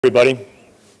Everybody.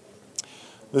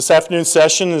 This afternoon's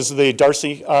session is the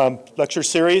Darcy lecture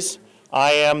series.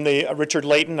 I am Richard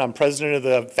Layton. I'm president of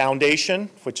the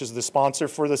foundation, which is the sponsor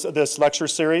for this lecture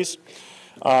series.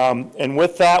 And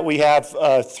with that, we have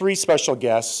three special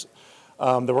guests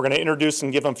that we're going to introduce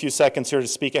and give them a few seconds here to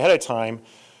speak ahead of time.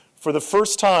 For the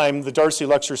first time, the Darcy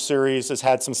lecture series has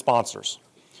had some sponsors.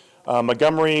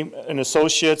 Montgomery and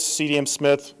Associates, CDM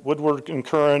Smith, Woodward and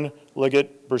Curran,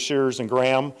 Liggett, Brashears, and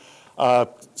Graham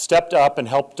stepped up and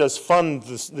helped us fund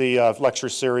the lecture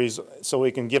series so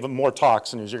we can give them more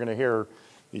talks. And as you're going to hear,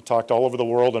 he talked all over the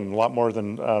world and a lot more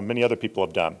than many other people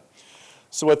have done.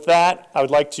 So with that, I would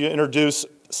like to introduce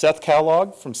Seth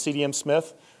Kellogg from CDM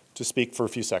Smith to speak for a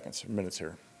few minutes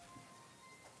here.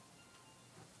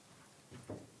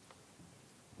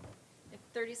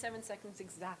 37 seconds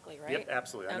exactly, right? Yep,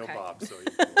 absolutely. I know Bob. So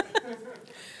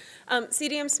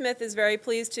CDM Smith is very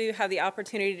pleased to have the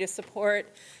opportunity to support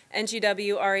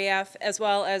NGW REF as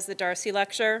well as the Darcy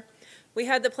lecture. We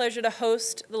had the pleasure to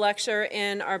host the lecture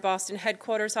in our Boston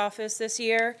headquarters office this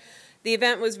year. The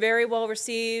event was very well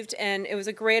received, and it was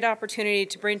a great opportunity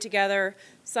to bring together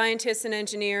scientists and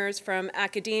engineers from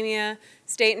academia,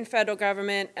 state and federal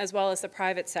government, as well as the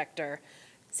private sector.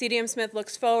 CDM Smith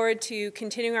looks forward to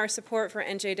continuing our support for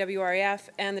NJW REF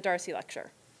and the Darcy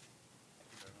lecture.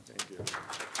 Thank you.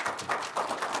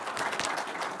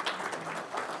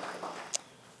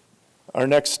 Our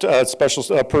next special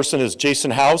person is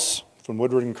Jason House from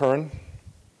Woodward and Curran.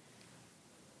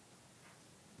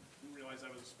 Didn't realize I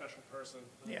was a special person.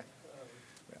 Yeah.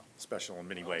 Well, special in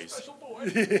many ways. Special boy.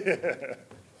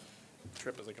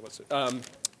 Trip as I come up.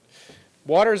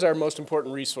 Water is our most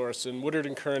important resource, and Woodward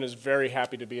and Curran is very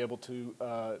happy to be able to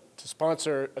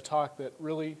sponsor a talk that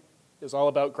really is all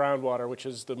about groundwater, which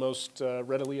is the most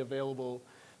readily available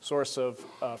source of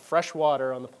fresh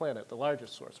water on the planet, the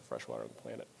largest source of fresh water on the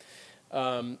planet.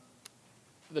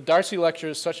 The Darcy lecture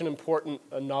is such an important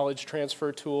knowledge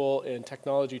transfer tool and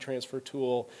technology transfer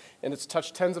tool, and it's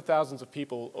touched tens of thousands of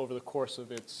people over the course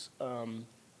of its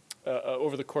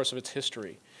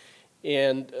history,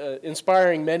 and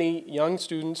inspiring many young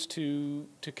students to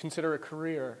consider a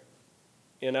career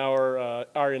in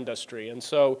our industry. And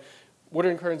so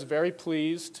Woodward and Curran is very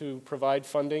pleased to provide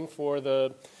funding for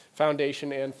the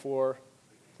foundation and for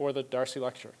the Darcy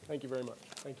lecture. Thank you very much.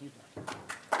 Thank you.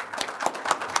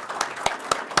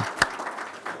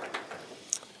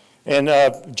 And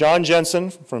John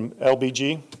Jensen from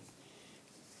LBG.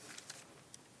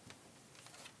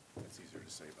 That's easier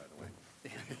to say, by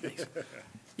the way.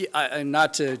 Yeah,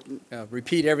 not to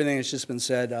repeat everything that's just been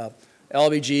said,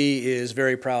 LBG is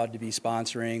very proud to be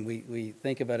sponsoring. We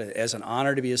think of it as an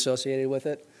honor to be associated with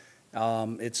it.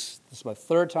 This is my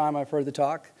third time I've heard the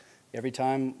talk. Every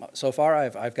time so far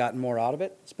I've gotten more out of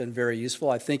it. It's been very useful.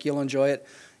 I think you'll enjoy it.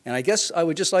 And I guess I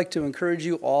would just like to encourage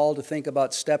you all to think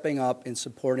about stepping up and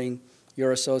supporting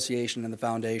your association and the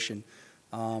foundation.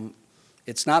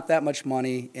 It's not that much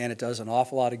money, and it does an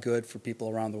awful lot of good for people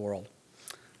around the world.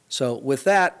 So with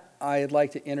that, I'd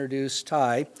like to introduce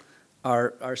Ty.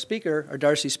 Our speaker, our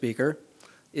Darcy speaker,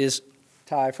 is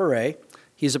Ty Ferré.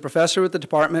 He's a professor with the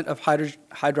Department of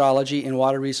Hydrology and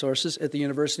Water Resources at the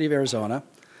University of Arizona.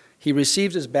 He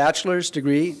received his bachelor's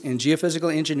degree in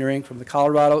geophysical engineering from the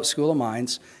Colorado School of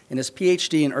Mines and his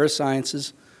Ph.D. in earth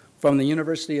sciences from the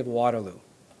University of Waterloo.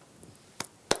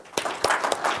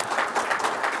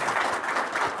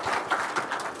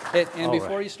 And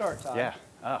before you start, Todd,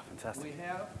 fantastic. we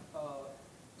have a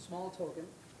small token.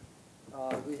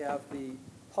 We have the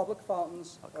public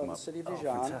fountains of the city of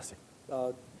Dijon, fantastic.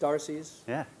 Darcy's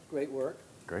Yeah. great work,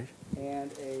 Great.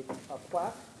 and a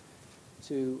plaque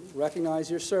to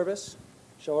recognize your service,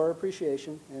 show our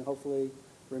appreciation, and hopefully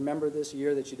remember this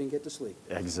year that you didn't get to sleep.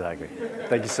 Exactly.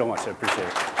 Thank you so much. I appreciate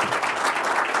it.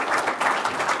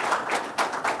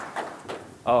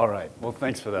 All right. Well,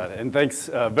 thanks for that. And thanks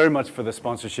very much for the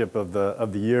sponsorship of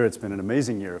the year. It's been an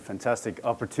amazing year, a fantastic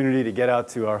opportunity to get out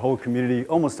to our whole community,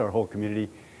 almost our whole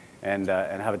community, and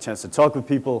have a chance to talk with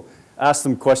people, ask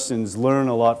them questions, learn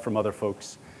a lot from other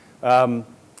folks.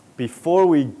 Before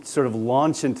we sort of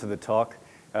launch into the talk,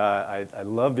 I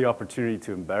love the opportunity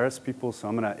to embarrass people, so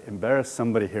I'm going to embarrass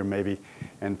somebody here maybe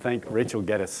and thank Rachel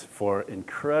Geddes for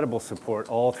incredible support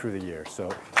all through the year. So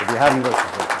if you haven't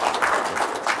listened,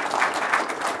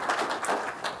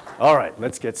 all right,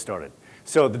 let's get started.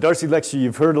 So the Darcy lecture,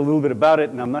 you've heard a little bit about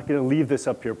it, and I'm not going to leave this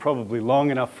up here probably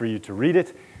long enough for you to read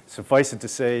it. Suffice it to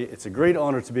say, it's a great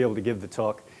honor to be able to give the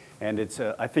talk. And it's,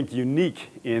 I think,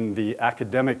 unique in the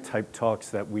academic type talks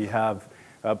that we have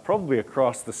probably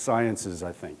across the sciences,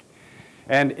 I think.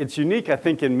 And it's unique, I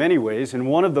think, in many ways. And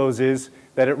one of those is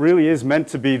that it really is meant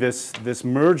to be this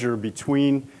merger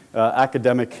between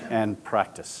academic and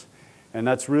practice. And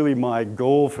that's really my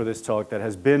goal for this talk, that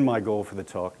has been my goal for the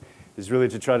talk, is really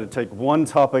to try to take one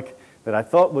topic that I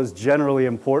thought was generally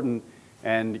important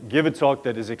and give a talk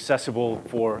that is accessible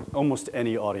for almost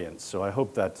any audience. So I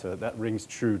hope that that rings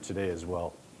true today as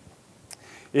well.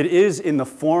 It is in the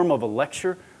form of a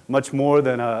lecture, much more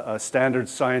than a standard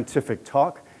scientific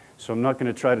talk. So I'm not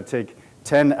going to try to take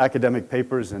 10 academic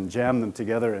papers and jam them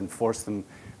together and force them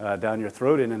down your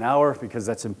throat in an hour, because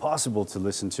that's impossible to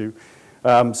listen to.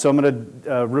 So I'm going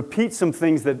to repeat some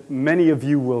things that many of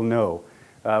you will know.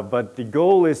 But the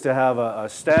goal is to have a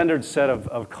standard set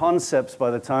of concepts by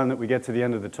the time that we get to the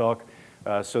end of the talk,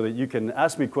 so that you can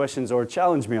ask me questions or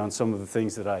challenge me on some of the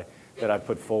things that I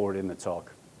put forward in the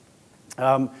talk.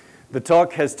 The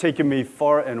talk has taken me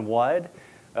far and wide,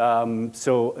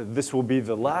 so this will be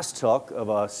the last talk of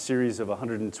a series of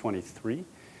 123.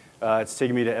 It's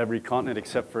taken me to every continent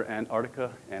except for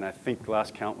Antarctica, and I think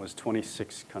last count was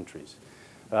 26 countries.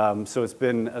 So it's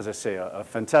been, as I say, a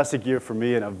fantastic year for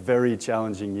me and a very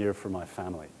challenging year for my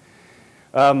family.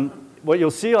 What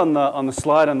you'll see on the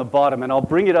slide on the bottom, and I'll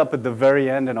bring it up at the very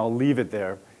end and I'll leave it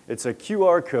there, it's a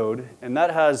QR code, and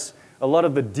that has a lot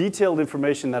of the detailed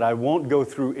information that I won't go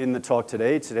through in the talk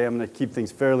today. Today I'm going to keep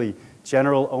things fairly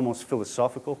general, almost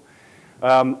philosophical.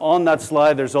 On that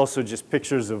slide, there's also just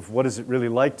pictures of what is it really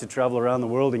like to travel around the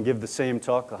world and give the same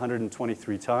talk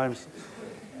 123 times.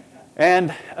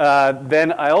 And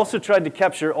then I also tried to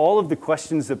capture all of the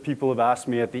questions that people have asked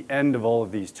me at the end of all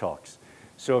of these talks.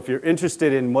 So if you're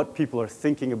interested in what people are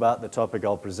thinking about the topic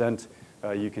I'll present,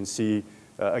 you can see,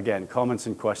 again, comments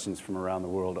and questions from around the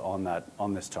world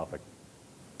on this topic.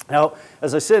 Now,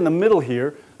 as I say in the middle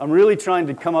here, I'm really trying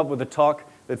to come up with a talk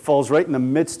that falls right in the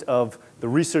midst of the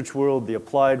research world, the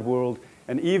applied world,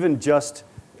 and even just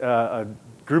a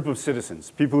group of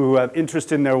citizens, people who have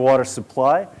interest in their water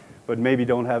supply, but maybe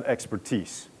don't have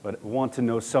expertise, but want to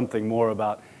know something more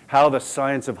about how the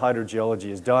science of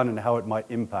hydrogeology is done and how it might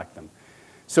impact them.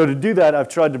 So to do that, I've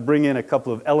tried to bring in a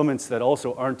couple of elements that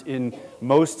also aren't in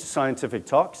most scientific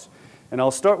talks. And I'll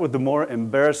start with the more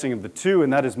embarrassing of the two,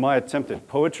 and that is my attempt at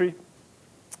poetry.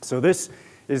 So this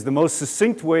is the most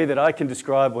succinct way that I can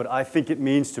describe what I think it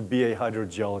means to be a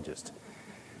hydrogeologist.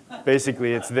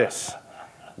 Basically, it's this.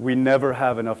 We never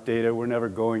have enough data. We're never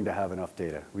going to have enough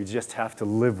data. We just have to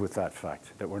live with that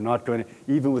fact, that we're not going to,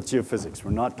 even with geophysics,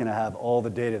 we're not going to have all the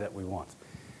data that we want.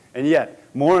 And yet,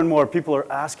 more and more people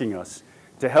are asking us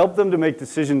to help them to make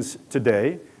decisions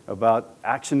today about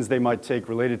actions they might take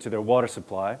related to their water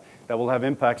supply that will have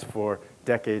impacts for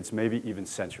decades, maybe even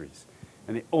centuries.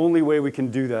 And the only way we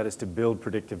can do that is to build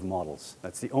predictive models.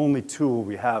 That's the only tool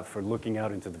we have for looking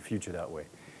out into the future that way.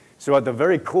 So at the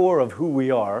very core of who we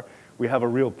are, we have a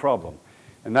real problem.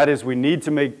 And that is we need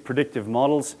to make predictive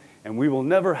models, and we will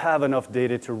never have enough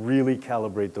data to really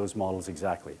calibrate those models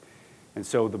exactly. And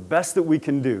so the best that we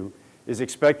can do is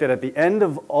expect that at the end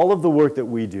of all of the work that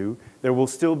we do, there will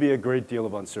still be a great deal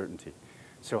of uncertainty.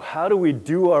 So how do we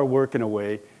do our work in a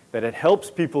way that it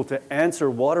helps people to answer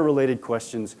water-related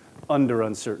questions under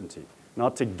uncertainty?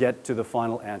 Not to get to the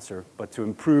final answer, but to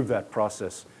improve that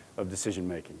process of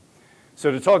decision-making.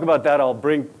 So to talk about that, I'll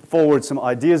bring forward some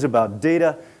ideas about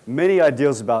data, many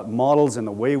ideas about models and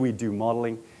the way we do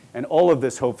modeling, and all of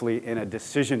this hopefully in a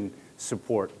decision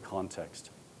support context.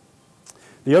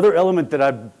 The other element that I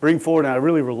bring forward and I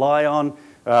really rely on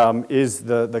is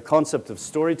the concept of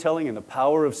storytelling and the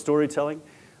power of storytelling.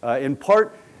 In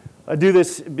part, I do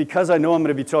this because I know I'm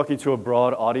going to be talking to a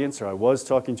broad audience, or I was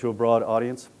talking to a broad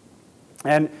audience.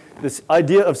 And this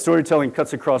idea of storytelling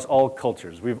cuts across all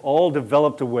cultures. We've all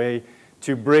developed a way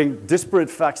to bring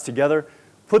disparate facts together,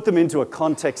 put them into a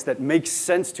context that makes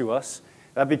sense to us.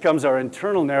 That becomes our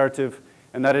internal narrative,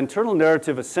 and that internal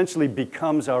narrative essentially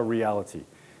becomes our reality.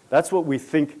 That's what we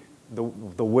think the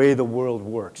way the world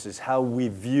works, is how we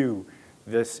view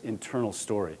this internal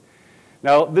story.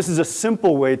 Now, this is a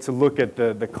simple way to look at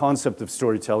the concept of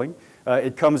storytelling.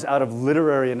 It comes out of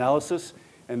literary analysis,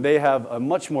 and they have a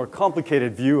much more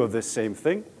complicated view of this same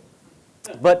thing.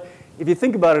 But if you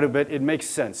think about it a bit, it makes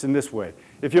sense in this way.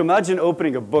 If you imagine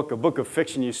opening a book of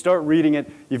fiction, you start reading it,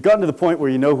 you've gotten to the point where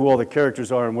you know who all the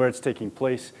characters are and where it's taking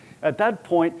place. At that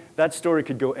point, that story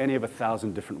could go any of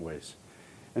 1,000 different ways.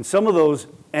 And some of those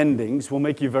endings will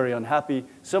make you very unhappy,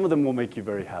 some of them will make you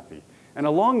very happy. And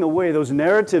along the way, those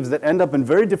narratives that end up in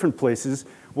very different places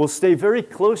will stay very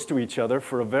close to each other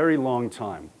for a very long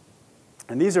time.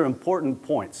 And these are important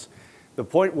points. The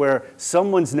point where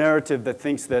someone's narrative that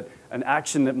thinks that an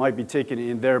action that might be taken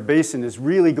in their basin is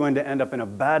really going to end up in a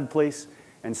bad place,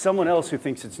 and someone else who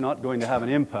thinks it's not going to have an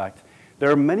impact, there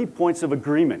are many points of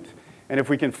agreement. And if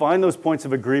we can find those points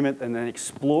of agreement and then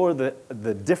explore the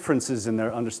differences in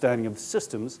their understanding of the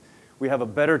systems, we have a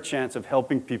better chance of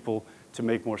helping people to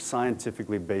make more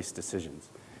scientifically based decisions.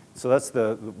 So that's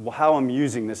how I'm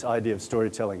using this idea of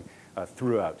storytelling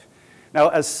throughout. Now,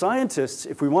 as scientists,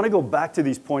 if we want to go back to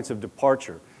these points of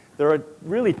departure, there are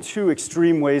really two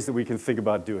extreme ways that we can think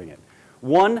about doing it.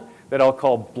 One that I'll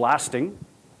call blasting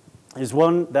is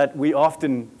one that we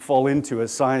often fall into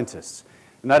as scientists.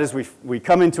 And that is we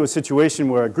come into a situation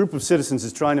where a group of citizens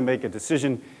is trying to make a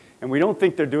decision, and we don't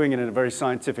think they're doing it in a very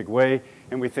scientific way,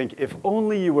 and we think, if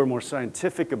only you were more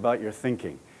scientific about your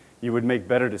thinking, you would make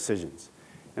better decisions.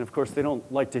 And of course, they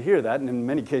don't like to hear that, and in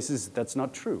many cases, that's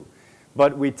not true.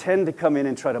 But we tend to come in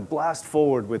and try to blast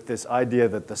forward with this idea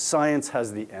that the science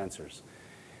has the answers.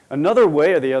 Another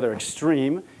way, or the other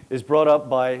extreme, is brought up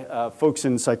by folks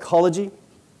in psychology,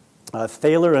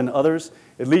 Thaler and others.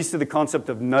 It leads to the concept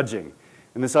of nudging.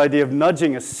 And this idea of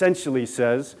nudging essentially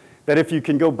says that if you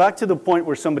can go back to the point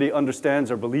where somebody understands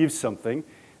or believes something,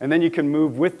 and then you can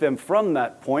move with them from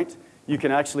that point, you can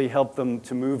actually help them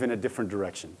to move in a different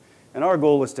direction. And our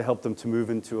goal is to help them to move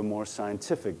into a more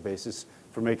scientific basis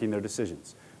for making their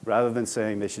decisions, rather than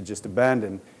saying they should just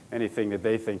abandon anything that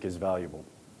they think is valuable.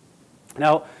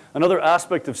 Now, another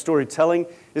aspect of storytelling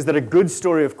is that a good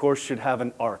story, of course, should have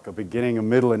an arc, a beginning, a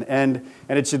middle, and end,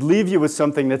 and it should leave you with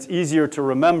something that's easier to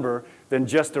remember than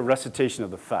just a recitation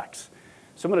of the facts.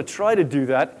 So I'm going to try to do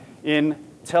that in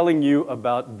telling you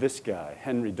about this guy,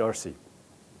 Henry Darcy.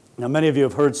 Now, many of you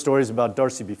have heard stories about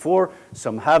Darcy before,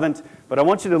 some haven't, but I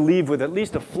want you to leave with at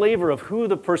least a flavor of who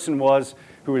the person was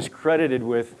who is credited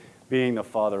with being the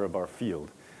father of our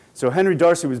field. So Henry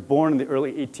Darcy was born in the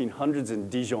early 1800s in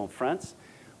Dijon, France.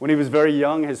 When he was very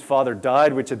young, his father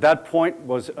died, which at that point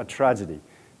was a tragedy,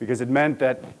 because it meant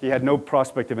that he had no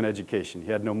prospect of an education. He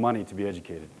had no money to be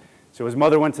educated. So his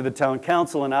mother went to the town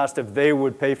council and asked if they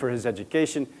would pay for his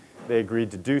education. They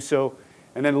agreed to do so.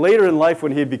 And then later in life,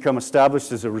 when he had become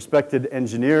established as a respected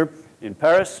engineer in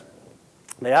Paris,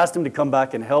 they asked him to come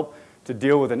back and help to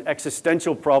deal with an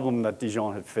existential problem that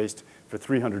Dijon had faced for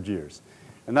 300 years.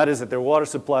 And that is that their water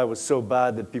supply was so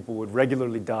bad that people would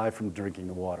regularly die from drinking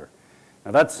the water.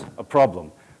 Now that's a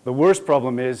problem. The worst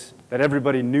problem is that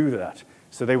everybody knew that,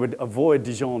 so they would avoid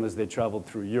Dijon as they traveled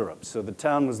through Europe. So the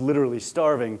town was literally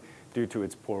starving due to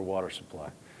its poor water supply.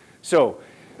 So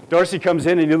Darcy comes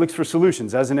in and he looks for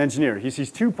solutions as an engineer. He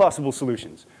sees two possible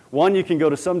solutions. One, you can go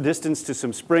to some distance to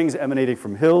some springs emanating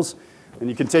from hills, and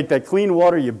you can take that clean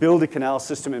water, you build a canal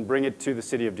system and bring it to the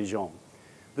city of Dijon.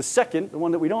 The second, the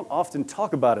one that we don't often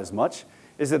talk about as much,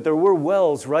 is that there were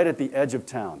wells right at the edge of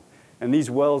town, and these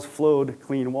wells flowed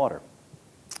clean water.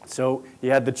 So he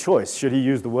had the choice, should he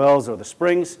use the wells or the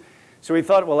springs? So he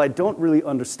thought, well, I don't really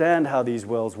understand how these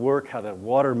wells work, how the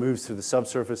water moves through the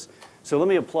subsurface, so let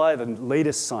me apply the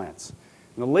latest science.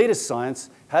 And the latest science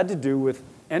had to do with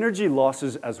energy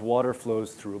losses as water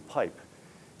flows through a pipe.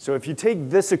 So if you take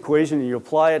this equation and you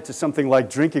apply it to something like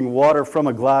drinking water from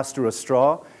a glass through a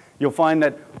straw, you'll find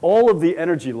that all of the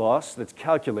energy loss that's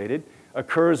calculated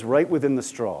occurs right within the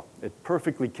straw. It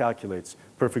perfectly calculates,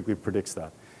 perfectly predicts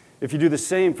that. If you do the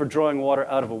same for drawing water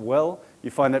out of a well, you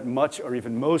find that much or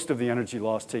even most of the energy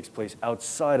loss takes place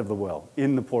outside of the well,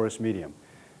 in the porous medium.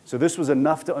 So this was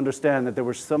enough to understand that there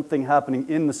was something happening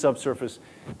in the subsurface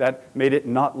that made it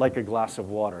not like a glass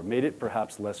of water, made it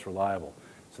perhaps less reliable.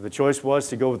 So the choice was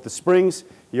to go with the springs.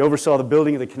 He oversaw the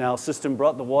building of the canal system,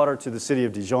 brought the water to the city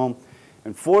of Dijon,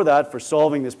 and for that, for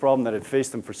solving this problem that had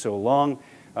faced them for so long,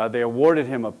 they awarded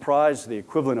him a prize, the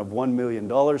equivalent of $1 million,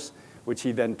 which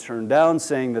he then turned down,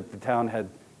 saying that the town had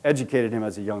educated him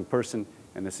as a young person,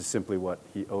 and this is simply what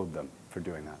he owed them for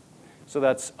doing that. So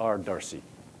that's our Darcy.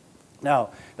 Now,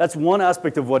 that's one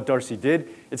aspect of what Darcy did.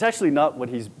 It's actually not what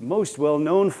he's most well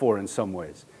known for in some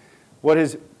ways. What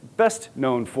he's best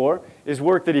known for is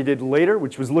work that he did later,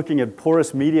 which was looking at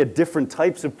porous media, different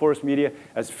types of porous media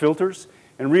as filters,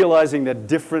 and realizing that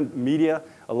different media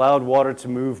allowed water to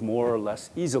move more or less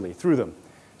easily through them.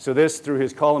 So this, through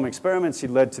his column experiments, he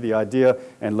led to the idea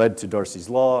and led to Darcy's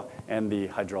law and the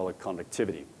hydraulic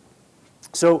conductivity.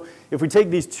 So if we take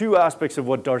these two aspects of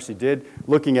what Darcy did,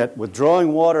 looking at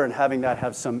withdrawing water and having that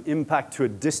have some impact to a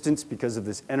distance because of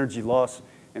this energy loss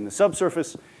in the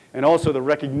subsurface, and also the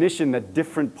recognition that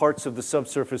different parts of the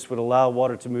subsurface would allow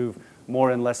water to move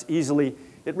more and less easily,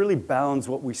 it really bounds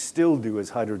what we still do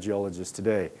as hydrogeologists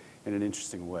today in an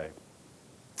interesting way.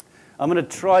 I'm going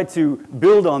to try to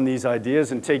build on these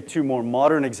ideas and take two more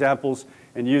modern examples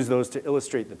and use those to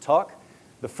illustrate the talk.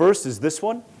 The first is this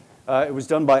one. It was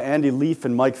done by Andy Leaf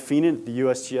and Mike Feenan at the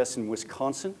USGS in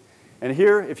Wisconsin. And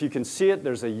here, if you can see it,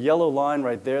 there's a yellow line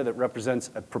right there that represents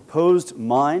a proposed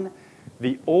mine.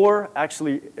 The ore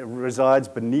actually resides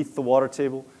beneath the water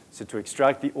table. So to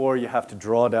extract the ore, you have to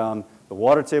draw down the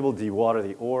water table, dewater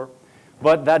the ore.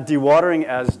 But that dewatering,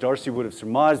 as Darcy would have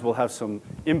surmised, will have some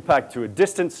impact to a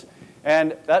distance.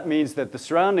 And that means that the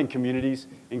surrounding communities,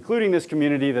 including this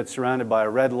community that's surrounded by a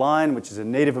red line, which is a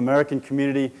Native American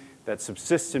community that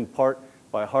subsists in part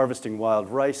by harvesting wild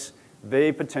rice,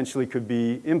 they potentially could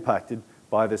be impacted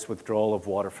by this withdrawal of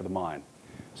water for the mine.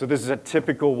 So this is a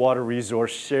typical water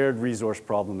resource, shared resource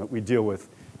problem that we deal with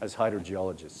as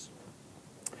hydrogeologists.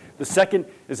 The second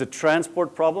is a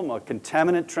transport problem, a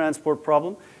contaminant transport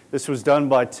problem. This was done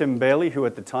by Tim Bailey, who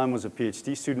at the time was a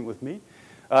Ph.D. student with me.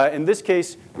 In this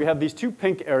case, we have these two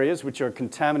pink areas, which are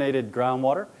contaminated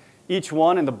groundwater. Each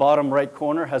one in the bottom right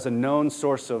corner has a known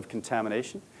source of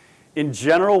contamination. In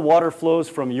general, water flows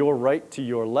from your right to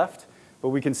your left, but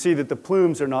we can see that the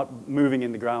plumes are not moving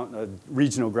in the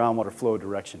regional groundwater flow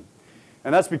direction.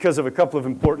 And that's because of a couple of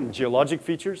important geologic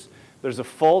features. There's a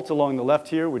fault along the left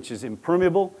here, which is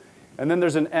impermeable, and then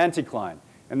there's an anticline.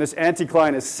 And this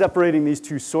anticline is separating these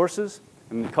two sources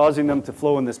and causing them to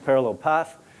flow in this parallel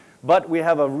path. But we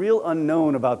have a real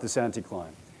unknown about this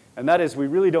anticline, and that is we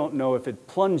really don't know if it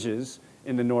plunges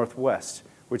in the northwest,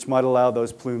 which might allow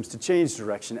those plumes to change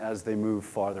direction as they move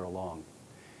farther along.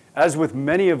 As with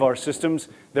many of our systems,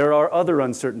 there are other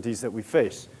uncertainties that we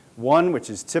face. One,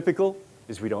 which is typical,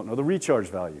 is we don't know the recharge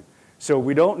value. So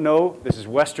we don't know, this is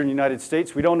western United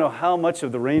States, we don't know how much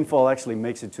of the rainfall actually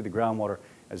makes it to the groundwater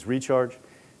as recharge.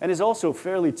 And is also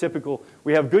fairly typical.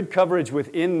 We have good coverage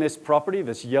within this property.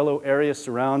 This yellow area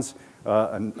surrounds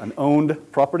an owned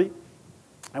property.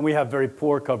 And we have very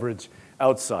poor coverage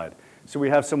outside. So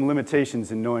we have some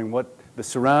limitations in knowing what the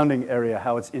surrounding area,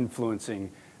 how it's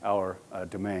influencing our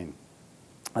domain.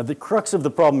 The crux of the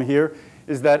problem here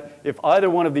is that if either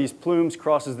one of these plumes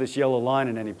crosses this yellow line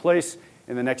in any place,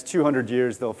 in the next 200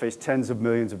 years, they'll face tens of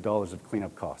millions of dollars of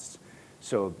cleanup costs.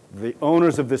 So the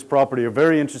owners of this property are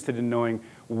very interested in knowing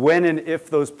when and if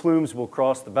those plumes will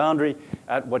cross the boundary,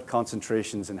 at what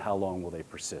concentrations, and how long will they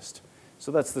persist.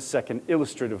 So that's the second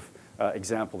illustrative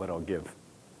example that I'll give.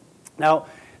 Now,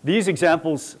 these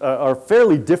examples are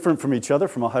fairly different from each other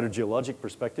from a hydrogeologic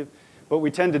perspective, but we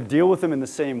tend to deal with them in the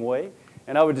same way.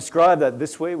 And I would describe that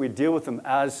this way. We deal with them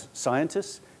as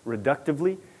scientists,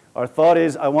 reductively. Our thought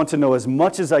is, I want to know as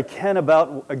much as I can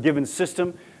about a given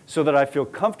system so that I feel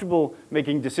comfortable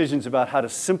making decisions about how to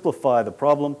simplify the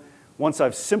problem. Once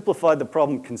I've simplified the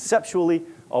problem conceptually,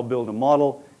 I'll build a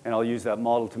model, and I'll use that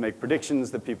model to make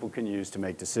predictions that people can use to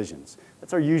make decisions.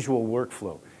 That's our usual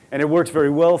workflow. And it works very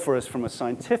well for us from a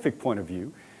scientific point of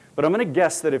view. But I'm going to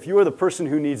guess that if you are the person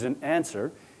who needs an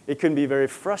answer, it can be very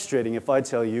frustrating if I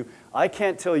tell you, I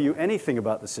can't tell you anything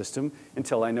about the system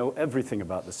until I know everything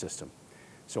about the system.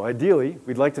 So ideally,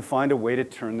 we'd like to find a way to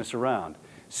turn this around.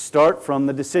 Start from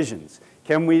the decisions.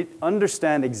 Can we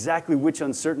understand exactly which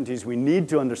uncertainties we need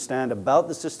to understand about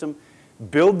the system,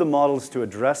 build the models to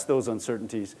address those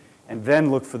uncertainties, and then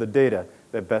look for the data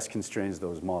that best constrains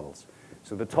those models?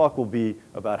 So the talk will be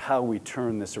about how we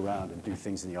turn this around and do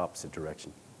things in the opposite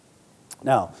direction.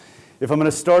 Now, if I'm going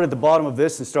to start at the bottom of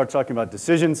this and start talking about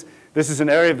decisions, this is an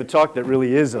area of the talk that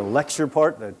really is a lecture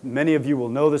part, that many of you will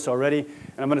know this already.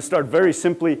 And I'm going to start very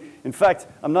simply. In fact,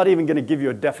 I'm not even going to give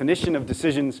you a definition of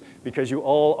decisions because you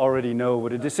all already know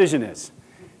what a decision is.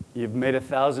 You've made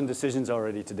 1,000 decisions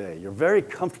already today. You're very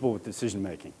comfortable with decision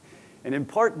making. And in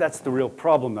part, that's the real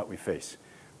problem that we face.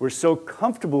 We're so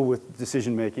comfortable with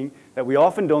decision making that we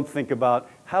often don't think about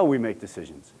how we make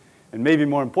decisions. And maybe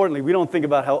more importantly, we don't think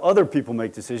about how other people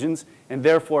make decisions and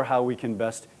therefore how we can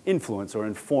best influence or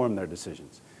inform their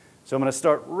decisions. So I'm going to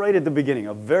start right at the beginning,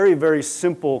 a very, very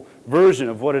simple version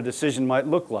of what a decision might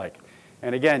look like.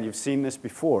 And again, you've seen this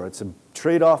before. It's a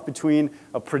trade-off between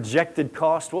a projected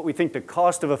cost, what we think the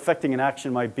cost of affecting an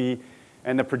action might be,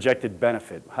 and the projected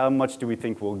benefit. How much do we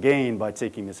think we'll gain by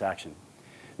taking this action?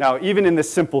 Now, even in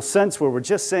this simple sense where we're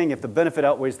just saying if the benefit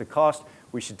outweighs the cost,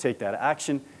 we should take that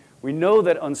action, we know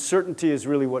that uncertainty is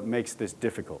really what makes this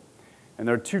difficult. And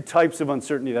there are two types of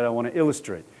uncertainty that I want to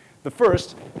illustrate. The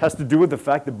first has to do with the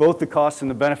fact that both the costs and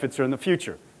the benefits are in the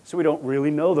future, so we don't really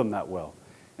know them that well.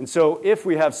 And so if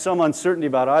we have some uncertainty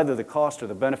about either the cost or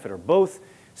the benefit or both,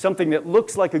 something that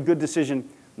looks like a good decision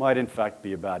might in fact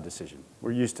be a bad decision.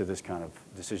 We're used to this kind of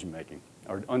decision making,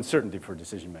 or uncertainty for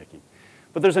decision making.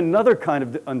 But there's another kind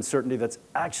of uncertainty that's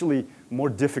actually more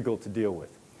difficult to deal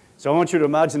with. So I want you to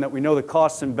imagine that we know the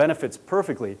costs and benefits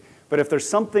perfectly, but if there's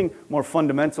something more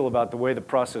fundamental about the way the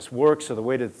process works or the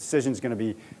way the decision is going to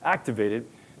be activated,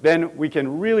 then we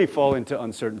can really fall into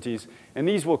uncertainties, and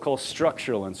these we'll call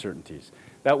structural uncertainties.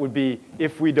 That would be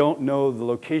if we don't know the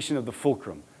location of the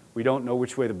fulcrum. We don't know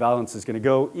which way the balance is going to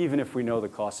go, even if we know the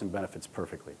costs and benefits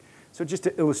perfectly. So just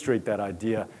to illustrate that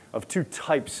idea of two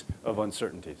types of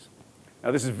uncertainties.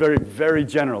 Now this is very, very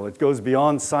general. It goes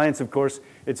beyond science, of course.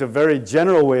 It's a very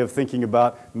general way of thinking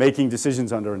about making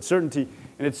decisions under uncertainty.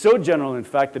 And it's so general, in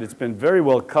fact, that it's been very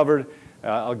well covered.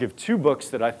 I'll give two books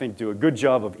that I think do a good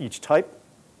job of each type.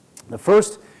 The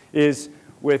first is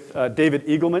with David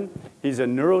Eagleman. He's a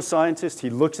neuroscientist. He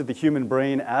looks at the human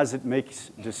brain as it makes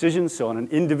decisions, so on an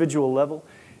individual level.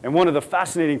 And one of the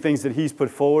fascinating things that he's put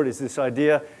forward is this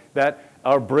idea that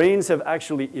our brains have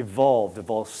actually evolved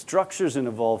structures and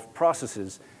evolved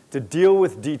processes to deal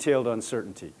with detailed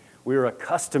uncertainty. We are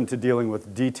accustomed to dealing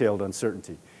with detailed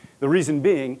uncertainty. The reason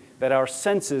being that our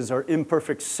senses are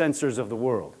imperfect sensors of the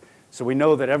world. So we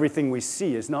know that everything we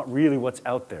see is not really what's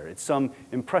out there. It's some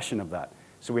impression of that.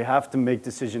 So we have to make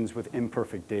decisions with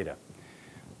imperfect data.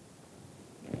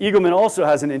 Eagleman also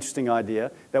has an interesting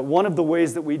idea that one of the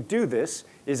ways that we do this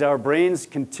is our brains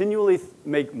continually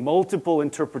make multiple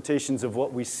interpretations of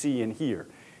what we see and hear.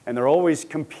 And they're always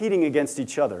competing against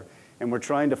each other. And we're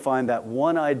trying to find that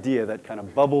one idea that kind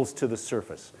of bubbles to the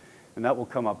surface. And that will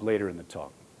come up later in the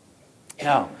talk.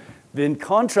 Now, in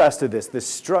contrast to this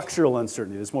structural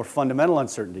uncertainty, this more fundamental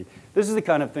uncertainty, this is the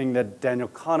kind of thing that Daniel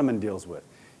Kahneman deals with.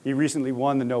 He recently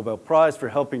won the Nobel Prize for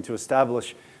helping to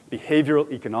establish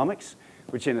behavioral economics,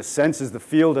 which in a sense is the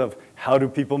field of how do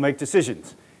people make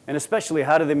decisions, and especially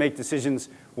how do they make decisions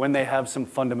when they have some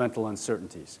fundamental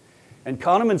uncertainties. And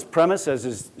Kahneman's premise, as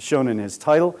is shown in his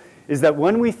title, is that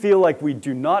when we feel like we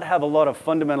do not have a lot of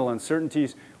fundamental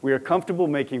uncertainties, we are comfortable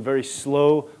making very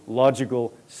slow,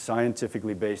 logical,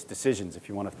 scientifically based decisions, if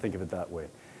you want to think of it that way.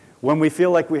 When we feel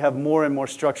like we have more and more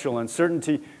structural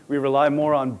uncertainty, we rely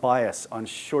more on bias, on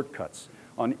shortcuts,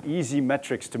 on easy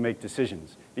metrics to make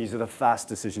decisions. These are the fast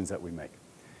decisions that we make.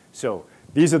 So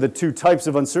these are the two types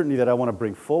of uncertainty that I want to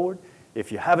bring forward.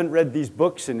 If you haven't read these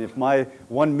books, and if my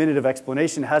 1 minute of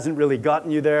explanation hasn't really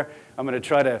gotten you there, I'm going to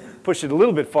try to push it a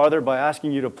little bit farther by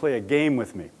asking you to play a game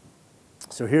with me.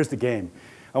 So here's the game.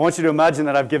 I want you to imagine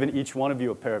that I've given each one of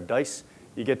you a pair of dice.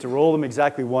 You get to roll them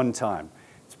exactly one time.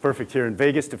 It's perfect here in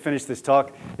Vegas to finish this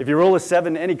talk. If you roll a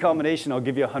 7, any combination, I'll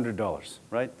give you $100,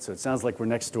 right? So it sounds like we're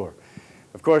next door.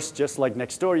 Of course, just like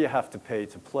next door, you have to pay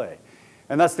to play.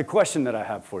 And that's the question that I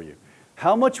have for you.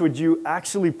 How much would you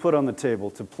actually put on the table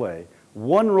to play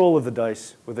one roll of the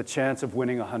dice with a chance of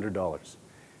winning $100?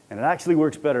 And it actually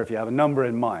works better if you have a number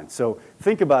in mind. So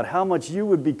think about how much you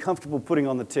would be comfortable putting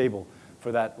on the table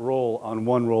for that roll on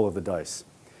one roll of the dice.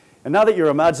 And now that you're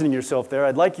imagining yourself there,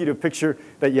 I'd like you to picture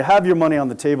that you have your money on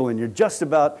the table and you're just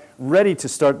about ready to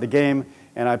start the game,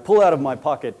 and I pull out of my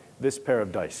pocket this pair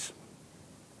of dice.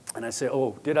 And I say,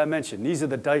 oh, did I mention, these are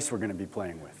the dice we're going to be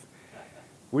playing with.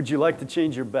 Would you like to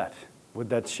change your bet? Would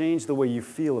that change the way you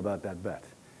feel about that bet?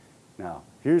 Now,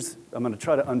 I'm going to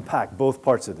try to unpack both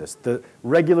parts of this, the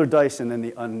regular dice and then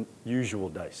the unusual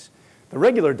dice. The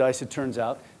regular dice, it turns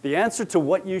out, the answer to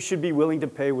what you should be willing to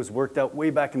pay was worked out way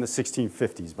back in the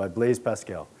 1650s by Blaise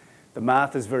Pascal. The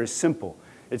math is very simple.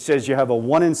 It says you have a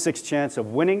 1 in 6 chance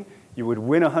of winning. You would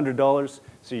win $100,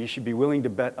 so you should be willing to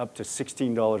bet up to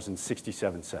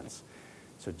 $16.67.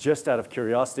 So just out of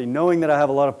curiosity, knowing that I have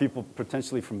a lot of people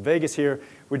potentially from Vegas here,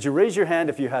 would you raise your hand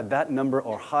if you had that number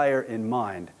or higher in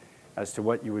mind as to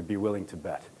what you would be willing to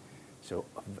bet? So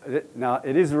now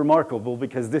it is remarkable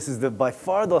because this is by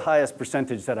far the highest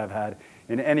percentage that I've had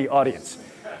in any audience.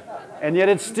 And yet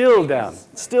it's still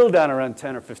down around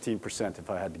 10 or 15%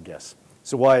 if I had to guess.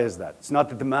 So why is that? It's not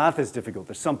that the math is difficult.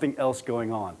 There's something else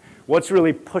going on. What's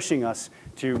really pushing us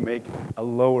to make a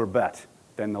lower bet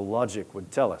than the logic would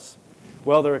tell us?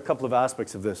 Well, there are a couple of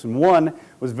aspects of this. And one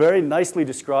was very nicely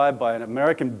described by an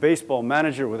American baseball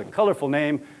manager with a colorful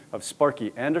name of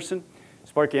Sparky Anderson.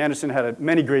 Sparky Anderson had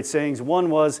many great sayings. One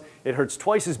was, it hurts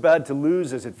twice as bad to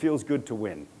lose as it feels good to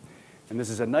win. And this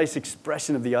is a nice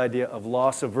expression of the idea of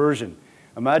loss aversion.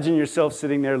 Imagine yourself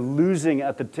sitting there losing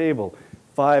at the table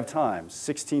 5 times,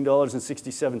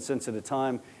 $16.67 at a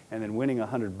time, and then winning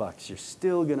 $100. You're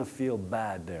still going to feel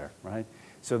bad there, right?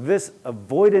 So this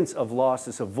avoidance of loss,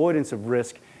 this avoidance of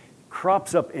risk,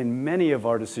 crops up in many of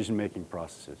our decision-making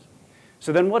processes.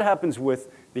 So then what happens with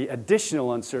the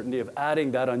additional uncertainty of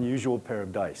adding that unusual pair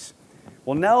of dice?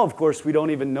 Well, now, of course, we don't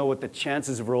even know what the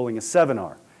chances of rolling a 7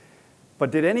 are.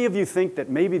 But did any of you think that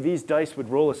maybe these dice would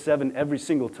roll a 7 every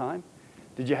single time?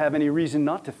 Did you have any reason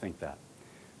not to think that?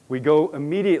 We go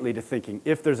immediately to thinking,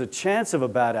 if there's a chance of a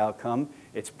bad outcome,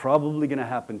 it's probably going to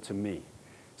happen to me.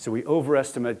 So we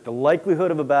overestimate the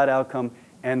likelihood of a bad outcome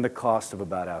and the cost of a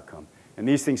bad outcome. And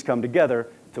these things come together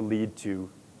to lead to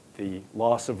the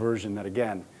loss aversion that,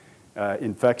 again,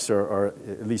 infects or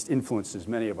at least influences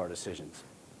many of our decisions.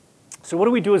 So what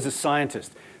do we do as a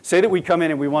scientist? Say that we come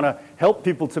in and we want to help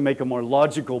people to make a more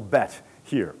logical bet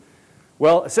here.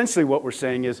 Well, essentially what we're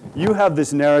saying is you have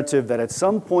this narrative that at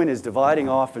some point is dividing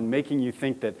off and making you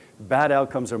think that bad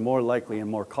outcomes are more likely and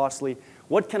more costly.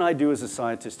 What can I do as a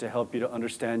scientist to help you to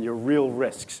understand your real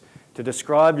risks, to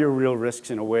describe your real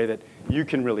risks in a way that you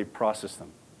can really process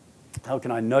them? How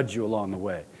can I nudge you along the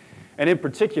way? And in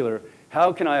particular,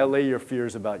 how can I allay your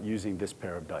fears about using this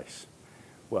pair of dice?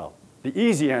 Well, the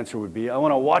easy answer would be, I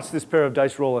want to watch this pair of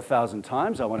dice roll 1,000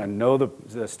 times. I want to know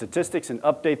the statistics and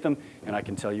update them, and I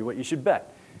can tell you what you should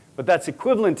bet. But that's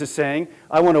equivalent to saying,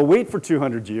 I want to wait for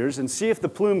 200 years and see if the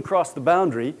plume crossed the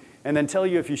boundary, and then tell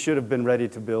you if you should have been ready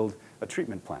to build a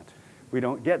treatment plant. We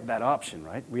don't get that option,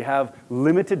 right? We have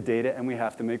limited data, and we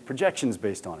have to make projections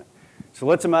based on it. So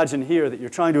let's imagine here that you're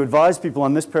trying to advise people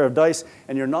on this pair of dice,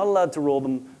 and you're not allowed to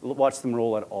watch them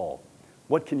roll at all.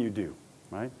 What can you do,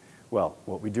 right? Well,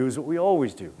 what we do is what we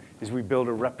always do, is we build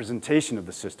a representation of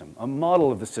the system, a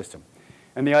model of the system.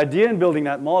 And the idea in building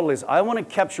that model is I want to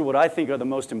capture what I think are the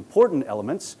most important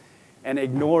elements and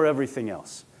ignore everything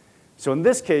else. So in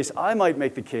this case, I might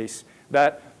make the case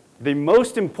that the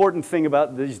most important thing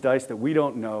about these dice that we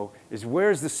don't know is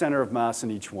where's the center of mass in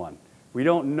each one. We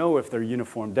don't know if they're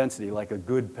uniform density like a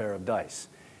good pair of dice.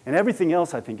 And everything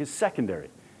else, I think, is secondary.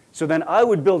 So then I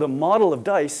would build a model of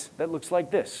dice that looks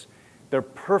like this. They're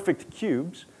perfect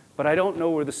cubes, but I don't know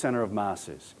where the center of mass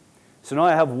is. So now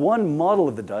I have one model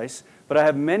of the dice, but I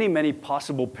have many, many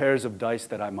possible pairs of dice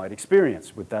that I might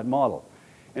experience with that model.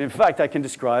 And in fact, I can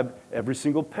describe every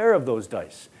single pair of those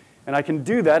dice. And I can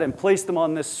do that and place them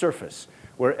on this surface,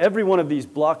 where every one of these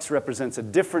blocks represents a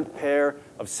different pair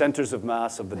of centers of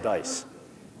mass of the dice.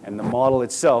 And the model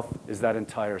itself is that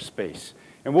entire space.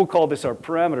 And we'll call this our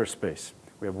parameter space.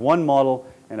 We have one model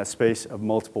and a space of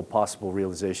multiple possible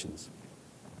realizations.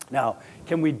 Now,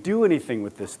 can we do anything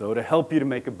with this, though, to help you to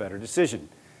make a better decision?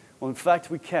 Well, in fact,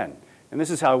 we can. And this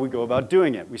is how we go about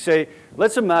doing it. We say,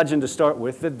 let's imagine to start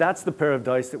with that that's the pair of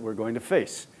dice that we're going to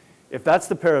face. If that's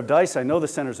the pair of dice, I know the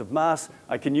centers of mass.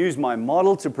 I can use my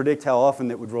model to predict how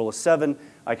often it would roll a 7.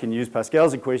 I can use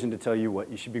Pascal's equation to tell you what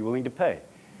you should be willing to pay.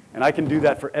 And I can do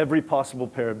that for every possible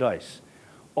pair of dice.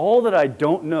 All that I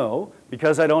don't know,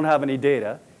 because I don't have any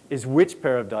data, is which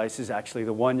pair of dice is actually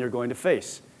the one you're going to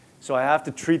face. So I have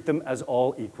to treat them as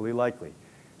all equally likely.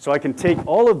 So I can take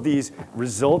all of these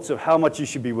results of how much you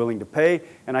should be willing to pay,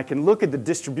 and I can look at the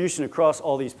distribution across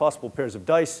all these possible pairs of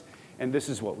dice, and this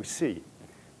is what we see.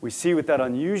 We see with that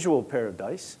unusual pair of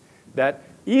dice that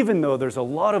even though there's a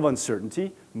lot of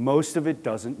uncertainty, most of it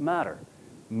doesn't matter.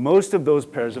 Most of those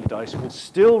pairs of dice will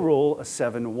still roll a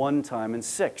 7 one time in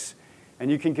 6. And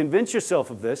you can convince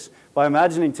yourself of this by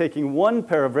imagining taking one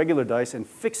pair of regular dice and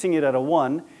fixing it at a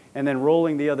 1 and then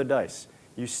rolling the other dice.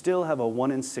 You still have a 1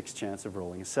 in 6 chance of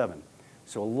rolling a 7.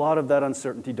 So a lot of that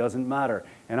uncertainty doesn't matter.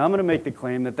 And I'm going to make the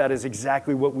claim that that is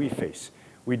exactly what we face.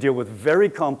 We deal with very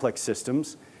complex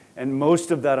systems, and most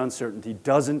of that uncertainty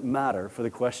doesn't matter for the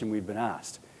question we've been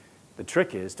asked. The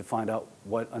trick is to find out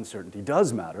what uncertainty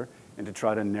does matter and to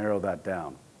try to narrow that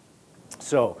down.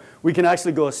 So we can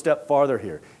actually go a step farther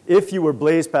here. If you were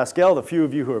Blaise Pascal, the few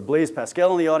of you who are Blaise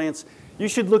Pascal in the audience, you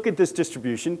should look at this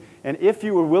distribution, and if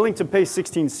you were willing to pay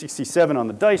 1667 on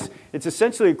the dice, it's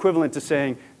essentially equivalent to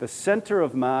saying the center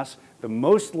of mass, the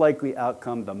most likely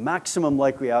outcome, the maximum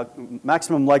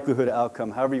likelihood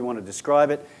outcome, however you want to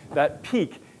describe it, that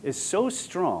peak is so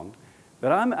strong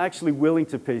that I'm actually willing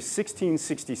to pay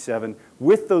 1667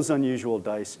 with those unusual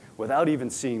dice without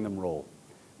even seeing them roll,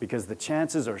 because the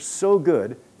chances are so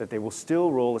good that they will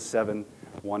still roll a 7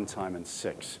 one time in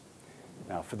 6.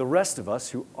 Now, for the rest of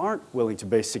us who aren't willing to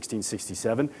base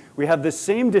 1667, we have this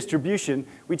same distribution,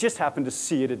 we just happen to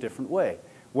see it a different way.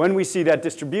 When we see that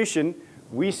distribution,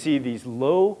 we see these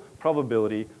low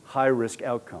probability, high risk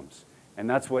outcomes. And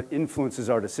that's what influences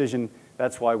our decision.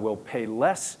 That's why we'll pay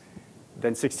less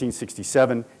than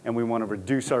 1667, and we want to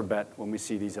reduce our bet when we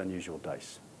see these unusual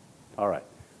dice. All right,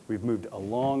 we've moved a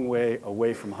long way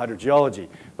away from hydrogeology,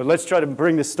 but let's try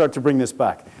to start to bring this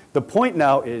back. The point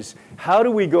now is, how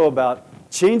do we go about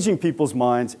changing people's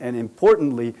minds and,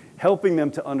 importantly, helping them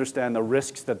to understand the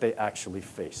risks that they actually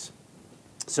face?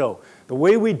 So the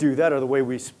way we do that, or the way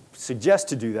we suggest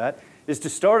to do that, is to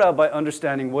start out by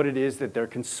understanding what it is that they're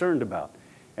concerned about,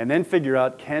 and then figure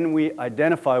out, can we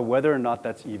identify whether or not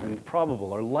that's even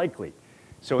probable or likely?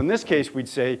 So in this case, we'd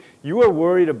say, you are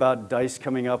worried about dice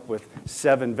coming up with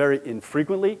 7 very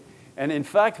infrequently, And in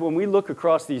fact, when we look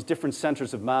across these different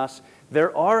centers of mass,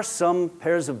 there are some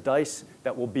pairs of dice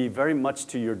that will be very much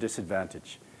to your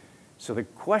disadvantage. So the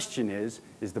question is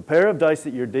the pair of dice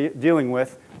that you're dealing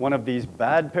with one of these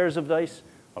bad pairs of dice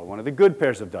or one of the good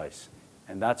pairs of dice?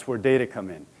 And that's where data come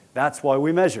in. That's why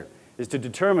we measure, is to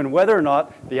determine whether or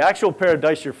not the actual pair of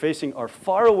dice you're facing are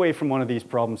far away from one of these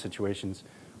problem situations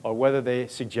or whether they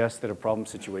suggest that a problem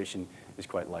situation is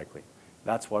quite likely.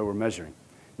 That's why we're measuring.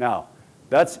 Now,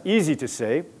 that's easy to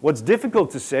say. What's difficult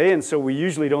to say, and so we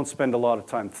usually don't spend a lot of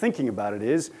time thinking about it,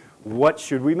 is what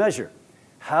should we measure?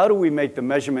 How do we make the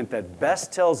measurement that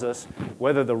best tells us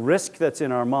whether the risk that's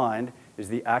in our mind is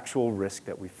the actual risk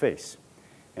that we face?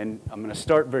 And I'm going to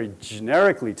start very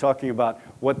generically talking about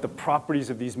what the properties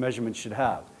of these measurements should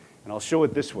have. And I'll show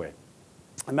it this way.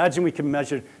 Imagine we can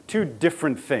measure two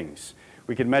different things.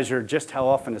 We can measure just how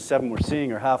often a 7 we're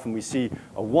seeing or how often we see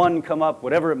a 1 come up,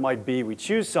 whatever it might be. We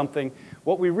choose something.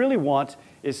 What we really want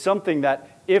is something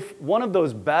that if one of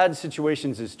those bad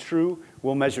situations is true,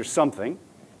 we'll measure something.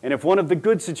 And if one of the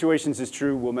good situations is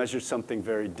true, we'll measure something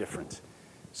very different.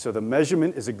 So the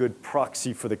measurement is a good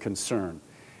proxy for the concern.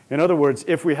 In other words,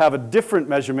 if we have a different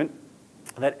measurement,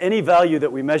 that any value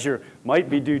that we measure might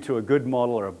be due to a good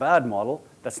model or a bad model,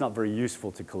 that's not very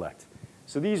useful to collect.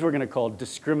 So these we're going to call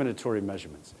discriminatory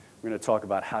measurements. We're going to talk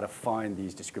about how to find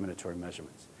these discriminatory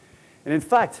measurements. And in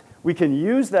fact, we can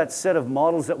use that set of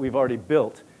models that we've already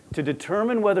built to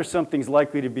determine whether something's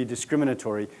likely to be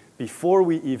discriminatory before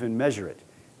we even measure it.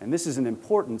 And this is an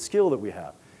important skill that we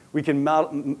have. We can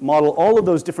model all of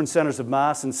those different centers of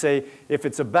mass and say, if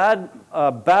it's a bad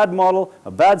model,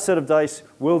 a bad set of dice,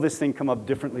 will this thing come up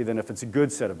differently than if it's a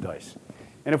good set of dice?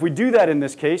 And if we do that in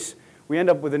this case, we end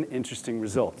up with an interesting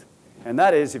result. And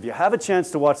that is, if you have a chance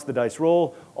to watch the dice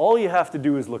roll, all you have to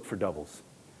do is look for doubles.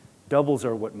 Doubles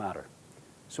are what matter.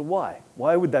 So why?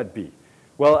 Why would that be?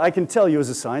 Well, I can tell you as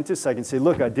a scientist, I can say,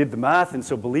 look, I did the math, and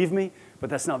so believe me, but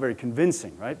that's not very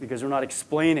convincing, right? Because we're not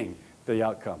explaining the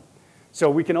outcome. So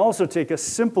we can also take a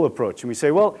simple approach, and we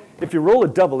say, well, if you roll a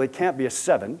double, it can't be a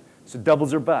 7, so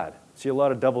doubles are bad. See, a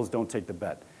lot of doubles don't take the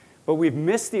bet. But we've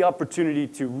missed the opportunity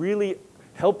to really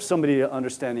help somebody to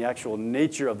understand the actual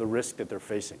nature of the risk that they're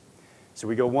facing. So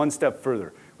we go one step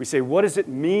further. We say, what does it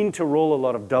mean to roll a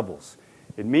lot of doubles?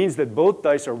 It means that both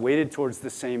dice are weighted towards the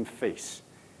same face.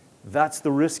 That's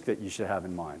the risk that you should have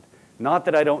in mind. Not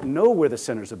that I don't know where the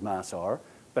centers of mass are,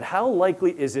 but how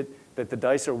likely is it that the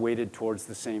dice are weighted towards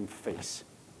the same face?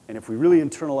 And if we really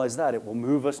internalize that, it will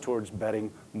move us towards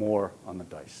betting more on the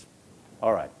dice.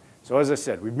 All right, so as I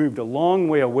said, we've moved a long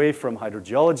way away from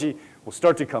hydrogeology. We'll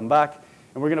start to come back,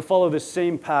 and we're going to follow this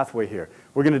same pathway here.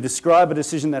 We're going to describe a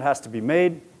decision that has to be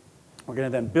made. We're going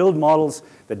to then build models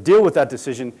that deal with that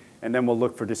decision, and then we'll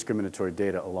look for discriminatory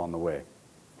data along the way.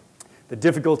 The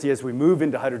difficulty as we move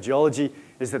into hydrogeology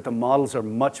is that the models are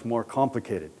much more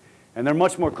complicated. And they're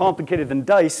much more complicated than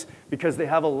dice because they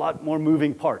have a lot more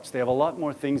moving parts. They have a lot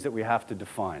more things that we have to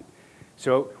define.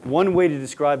 So one way to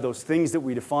describe those things that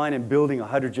we define in building a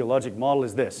hydrogeologic model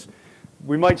is this.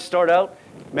 We might start out,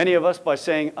 many of us, by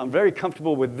saying, I'm very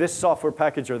comfortable with this software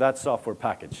package or that software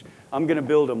package. I'm going to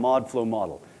build a mod flow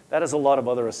model. That has a lot of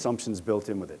other assumptions built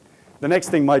in with it. The next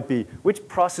thing might be, which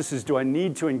processes do I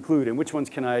need to include and which ones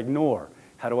can I ignore?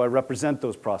 How do I represent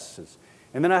those processes?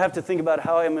 And then I have to think about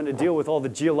how I'm going to deal with all the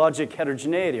geologic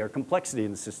heterogeneity or complexity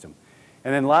in the system.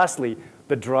 And then lastly,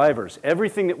 the drivers,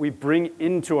 everything that we bring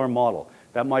into our model.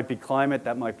 That might be climate,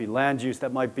 that might be land use,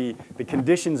 that might be the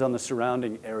conditions on the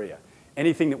surrounding area.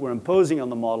 Anything that we're imposing on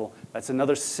the model, that's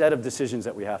another set of decisions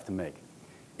that we have to make.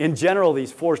 In general,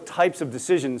 these 4 types of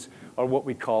decisions are what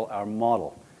we call our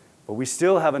model. But we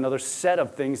still have another set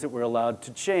of things that we're allowed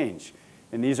to change.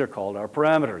 And these are called our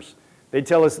parameters. They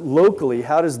tell us locally,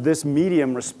 how does this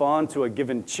medium respond to a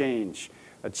given change,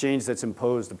 a change that's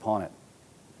imposed upon it.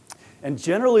 And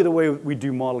generally the way we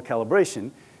do model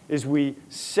calibration is we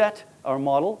set our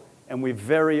model and we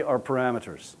vary our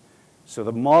parameters. So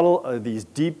the model are these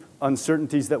deep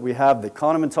uncertainties that we have, that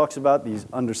Kahneman talks about, these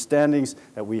understandings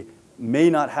that we may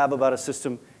not have about a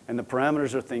system, and the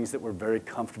parameters are things that we're very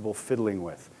comfortable fiddling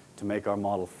with to make our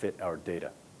model fit our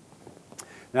data.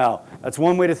 Now, that's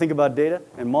one way to think about data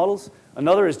and models.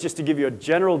 Another is just to give you a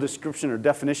general description or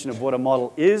definition of what a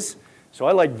model is. So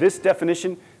I like this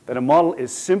definition, that a model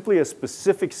is simply a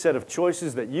specific set of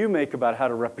choices that you make about how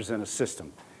to represent a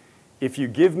system. If you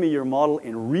give me your model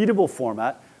in readable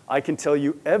format, I can tell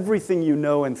you everything you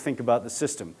know and think about the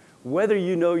system, whether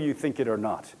you know you think it or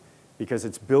not, because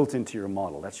it's built into your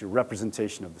model. That's your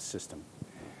representation of the system.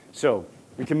 So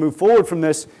we can move forward from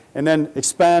this and then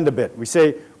expand a bit. We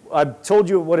say, I've told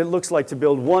you what it looks like to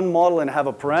build one model and have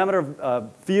a parameter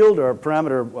field or a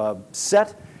parameter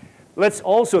set. Let's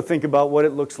also think about what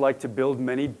it looks like to build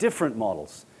many different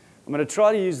models. I'm going to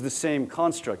try to use the same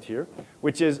construct here,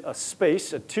 which is a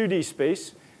space, a 2D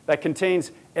space, that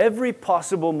contains every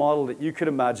possible model that you could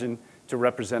imagine to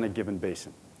represent a given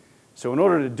basin. So in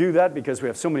order to do that, because we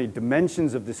have so many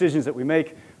dimensions of decisions that we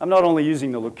make, I'm not only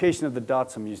using the location of the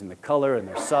dots, I'm using the color and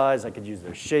their size, I could use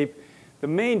their shape. The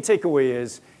main takeaway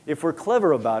is, if we're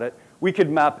clever about it, we could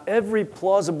map every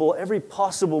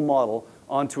possible model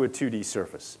onto a 2D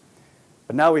surface.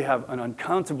 But now we have an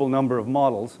uncountable number of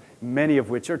models, many of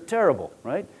which are terrible,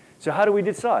 right? So how do we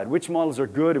decide which models are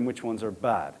good and which ones are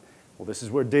bad? Well, this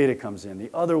is where data comes in, the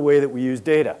other way that we use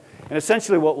data. And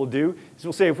essentially what we'll do is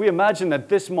we'll say, if we imagine that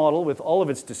this model with all of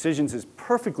its decisions is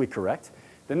perfectly correct,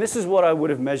 then this is what I would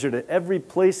have measured at every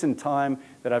place and time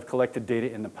that I've collected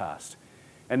data in the past.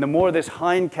 And the more this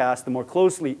hindcast, the more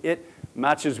closely it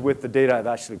matches with the data I've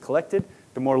actually collected,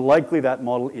 the more likely that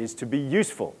model is to be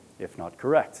useful, if not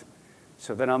correct.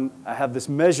 So then I have this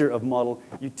measure of model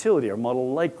utility, or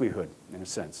model likelihood, in a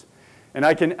sense. And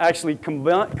I can actually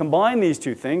combine these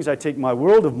two things. I take my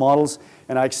world of models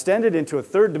and I extend it into a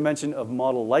third dimension of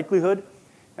model likelihood.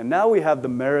 And now we have the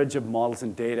marriage of models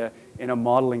and data in a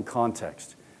modeling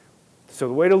context. So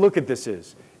the way to look at this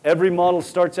is, every model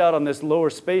starts out on this lower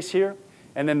space here,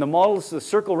 and then the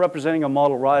circle representing a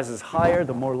model rises higher,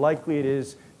 the more likely it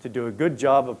is to do a good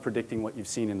job of predicting what you've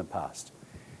seen in the past.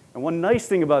 And one nice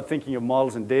thing about thinking of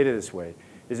models and data this way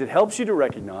is it helps you to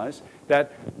recognize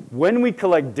that when we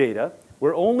collect data,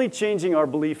 we're only changing our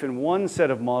belief in one set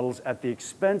of models at the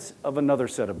expense of another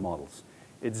set of models.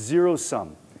 It's zero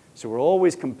sum. So we're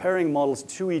always comparing models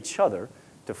to each other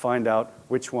to find out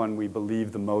which one we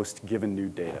believe the most given new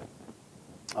data.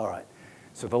 All right,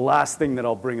 so the last thing that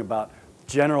I'll bring about,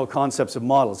 general concepts of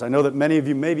models. I know that many of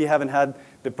you maybe haven't had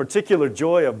the particular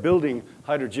joy of building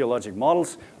hydrogeologic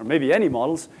models, or maybe any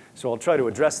models, so I'll try to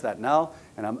address that now,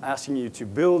 and I'm asking you to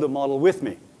build a model with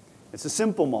me. It's a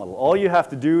simple model. All you have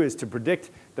to do is to predict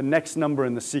the next number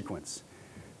in the sequence.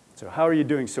 So how are you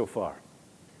doing so far?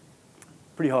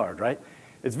 Pretty hard, right?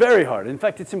 It's very hard. In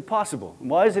fact, it's impossible.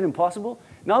 Why is it impossible?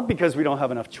 Not because we don't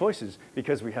have enough choices,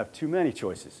 because we have too many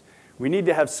choices. We need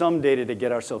to have some data to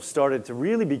get ourselves started to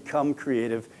really become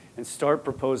creative and start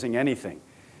proposing anything.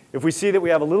 If we see that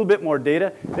we have a little bit more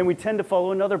data, then we tend to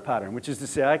follow another pattern, which is to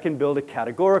say I can build a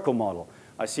categorical model.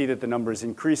 I see that the number is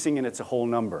increasing and it's a whole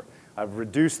number. I've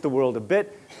reduced the world a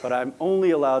bit, but I'm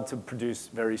only allowed to produce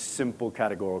very simple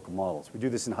categorical models. We do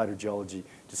this in hydrogeology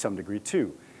to some degree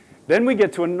too. Then we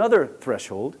get to another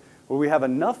threshold where we have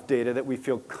enough data that we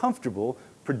feel comfortable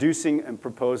producing and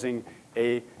proposing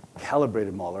a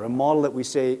calibrated model, or a model that we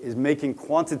say is making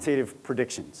quantitative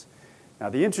predictions. Now,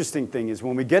 the interesting thing is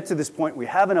when we get to this point, we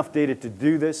have enough data to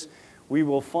do this, we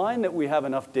will find that we have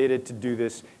enough data to do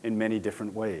this in many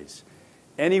different ways.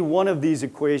 Any one of these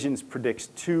equations predicts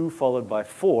 2 followed by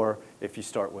 4 if you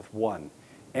start with 1.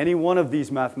 Any one of these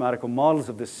mathematical models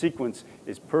of this sequence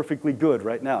is perfectly good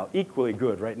right now, equally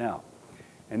good right now.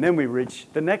 And then we reach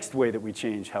the next way that we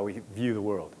change how we view the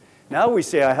world. Now we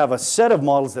say I have a set of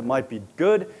models that might be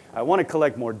good, I want to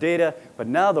collect more data, but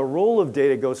now the role of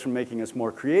data goes from making us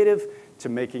more creative to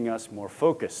making us more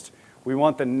focused. We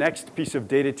want the next piece of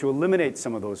data to eliminate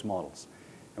some of those models.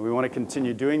 And we want to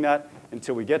continue doing that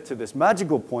until we get to this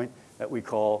magical point that we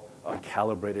call a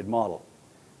calibrated model.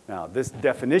 Now, this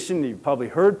definition, you've probably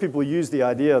heard people use the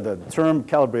idea of the term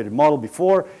calibrated model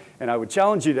before, and I would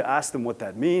challenge you to ask them what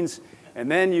that means,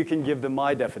 and then you can give them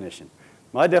my definition.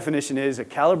 My definition is a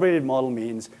calibrated model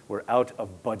means we're out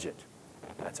of budget.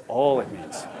 That's all it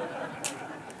means.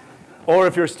 Or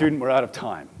if you're a student, we're out of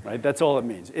time, right? That's all it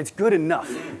means. It's good enough.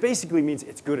 It basically means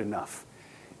it's good enough.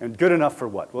 And good enough for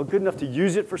what? Well, good enough to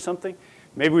use it for something.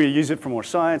 Maybe we use it for more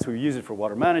science, we use it for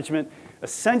water management.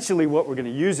 Essentially what we're going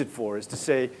to use it for is to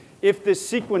say, if this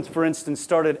sequence, for instance,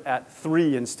 started at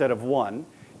 3 instead of 1,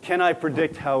 can I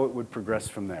predict how it would progress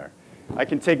from there? I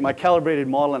can take my calibrated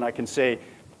model and I can say,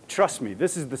 trust me,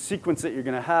 this is the sequence that you're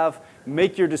going to have.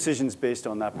 Make your decisions based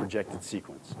on that projected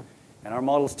sequence. And our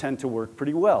models tend to work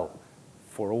pretty well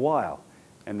for a while.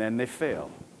 And then they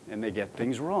fail, and they get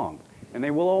things wrong. And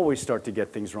they will always start to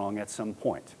get things wrong at some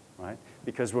point, right?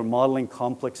 Because we're modeling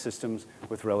complex systems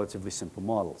with relatively simple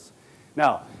models.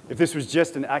 Now, if this was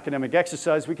just an academic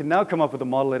exercise, we can now come up with a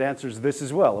model that answers this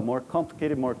as well, a more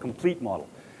complicated, more complete model.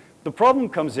 The problem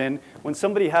comes in when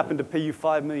somebody happened to pay you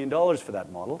 $5 million for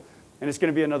that model, and it's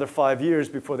going to be another 5 years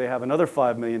before they have another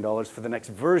 $5 million for the next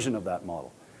version of that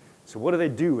model. So what do they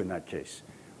do in that case?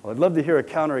 Well, I'd love to hear a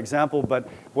counterexample, but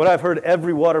what I've heard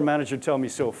every water manager tell me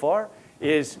so far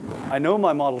is I know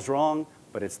my model's wrong,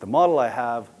 but it's the model I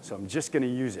have, so I'm just going to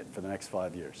use it for the next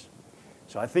 5 years.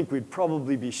 So I think we'd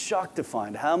probably be shocked to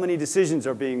find how many decisions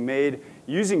are being made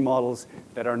using models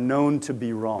that are known to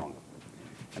be wrong.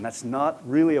 And that's not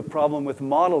really a problem with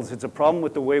models. It's a problem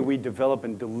with the way we develop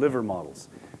and deliver models.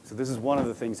 So this is one of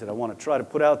the things that I want to try to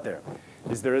put out there,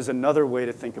 is there is another way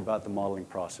to think about the modeling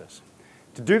process.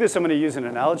 To do this, I'm going to use an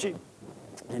analogy.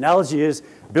 The analogy is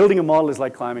building a model is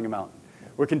like climbing a mountain.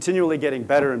 We're continually getting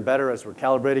better and better as we're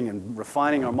calibrating and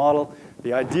refining our model.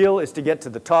 The ideal is to get to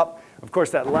the top. Of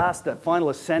course, that final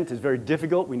ascent is very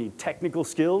difficult. We need technical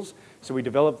skills. So we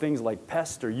develop things like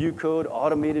PEST or UCode,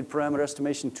 automated parameter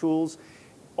estimation tools,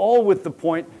 all with the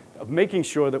point of making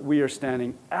sure that we are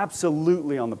standing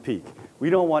absolutely on the peak. We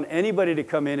don't want anybody to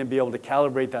come in and be able to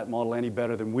calibrate that model any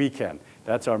better than we can.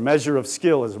 That's our measure of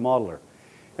skill as a modeler.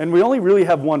 And we only really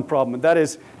have one problem, and that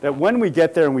is that when we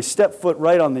get there and we step foot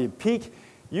right on the peak,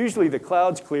 usually the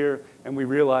clouds clear and we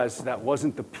realize that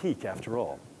wasn't the peak after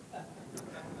all.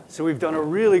 So we've done a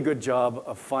really good job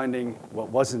of finding what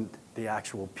wasn't the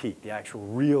actual peak, the actual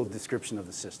real description of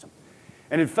the system.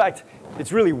 And in fact,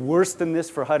 it's really worse than this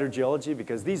for hydrogeology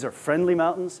because these are friendly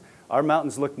mountains. Our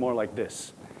mountains look more like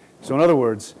this. So in other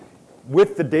words,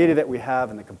 with the data that we have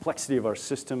and the complexity of our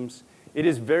systems, it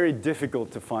is very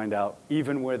difficult to find out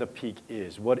even where the peak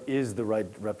is. What is the right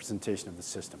representation of the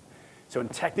system? So in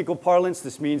technical parlance,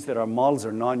 this means that our models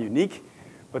are non-unique,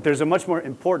 but there's a much more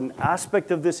important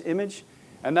aspect of this image,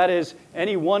 and that is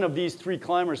any one of these three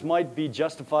climbers might be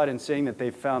justified in saying that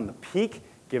they've found the peak,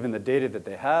 given the data that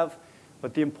they have.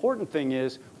 But the important thing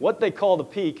is what they call the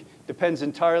peak depends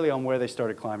entirely on where they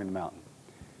started climbing the mountain.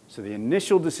 So the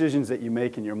initial decisions that you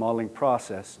make in your modeling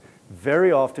process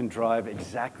very often drive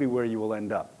exactly where you will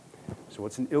end up. So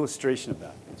what's an illustration of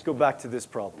that? Let's go back to this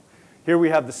problem. Here we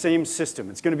have the same system.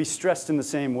 It's going to be stressed in the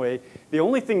same way. The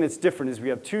only thing that's different is we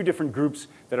have two different groups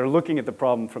that are looking at the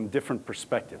problem from different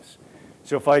perspectives.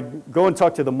 So if I go and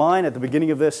talk to the mine at the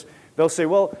beginning of this, they'll say,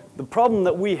 well, the problem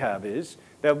that we have is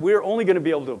that we're only going to be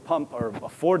able to pump or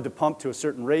afford to pump to a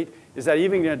certain rate. Is that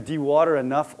even going to dewater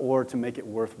enough or to make it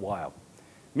worthwhile?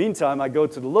 Meantime, I go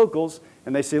to the locals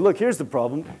and they say, look, here's the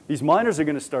problem. These miners are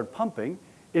going to start pumping.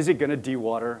 Is it going to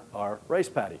dewater our rice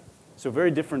paddy? So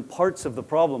very different parts of the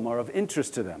problem are of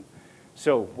interest to them.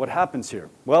 So what happens here?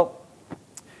 Well,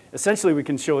 essentially we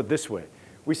can show it this way.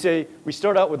 We say we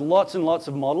start out with lots and lots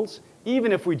of models.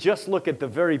 Even if we just look at the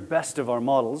very best of our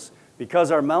models,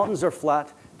 because our mountains are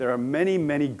flat, there are many,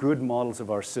 many good models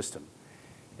of our system.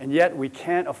 And yet we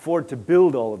can't afford to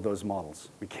build all of those models.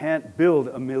 We can't build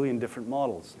a million different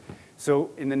models. So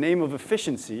in the name of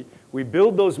efficiency, we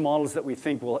build those models that we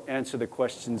think will answer the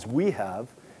questions we have,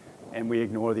 and we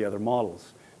ignore the other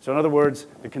models. So in other words,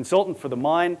 the consultant for the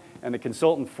mine and the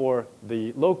consultant for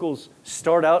the locals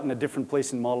start out in a different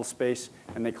place in model space,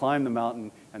 and they climb the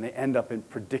mountain, and they end up in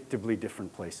predictably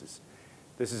different places.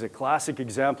 This is a classic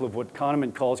example of what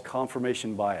Kahneman calls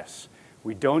confirmation bias.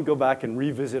 We don't go back and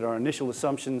revisit our initial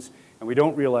assumptions, and we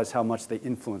don't realize how much they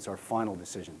influence our final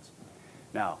decisions.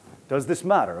 Now, does this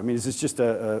matter? I mean, is this just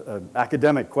an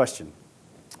academic question?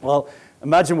 Well,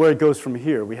 imagine where it goes from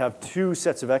here. We have two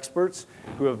sets of experts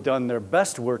who have done their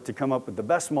best work to come up with the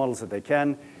best models that they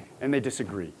can, and they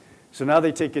disagree. So now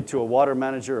they take it to a water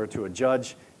manager or to a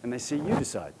judge, and they say, you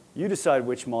decide. You decide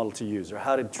which model to use or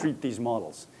how to treat these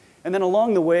models. And then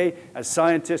along the way, as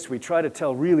scientists, we try to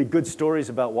tell really good stories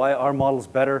about why our model's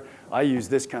better. I use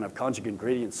this kind of conjugate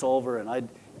gradient solver, and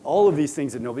all of these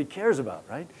things that nobody cares about,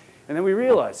 right? And then we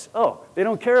realize, oh, they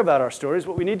don't care about our stories.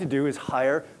 What we need to do is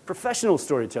hire professional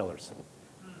storytellers.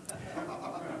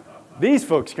 These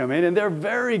folks come in, and they're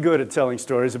very good at telling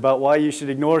stories about why you should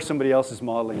ignore somebody else's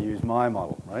model and use my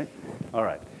model, right? All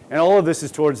right. And all of this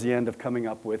is towards the end of coming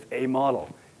up with a model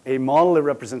that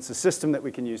represents a system that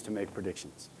we can use to make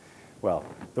predictions. Well,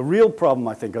 the real problem,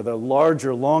 I think, or the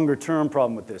larger, longer-term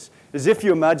problem with this, is if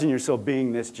you imagine yourself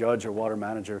being this judge or water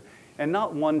manager, and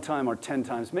not 1 time or 10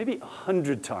 times, maybe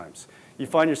 100 times, you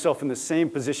find yourself in the same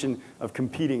position of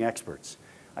competing experts.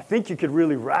 I think you could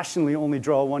really rationally only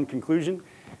draw one conclusion,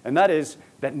 and that is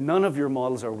that none of your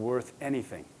models are worth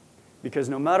anything. Because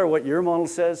no matter what your model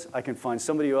says, I can find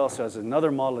somebody who else has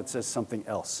another model that says something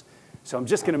else. So I'm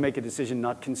just going to make a decision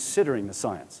not considering the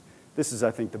science. This is,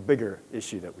 I think, the bigger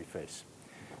issue that we face.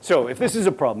 So if this is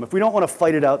a problem, if we don't want to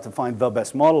fight it out to find the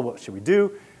best model, what should we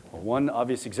do? Well, one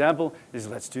obvious example is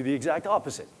let's do the exact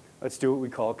opposite. Let's do what we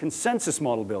call consensus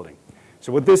model building.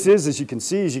 So what this is, as you can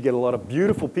see, is you get a lot of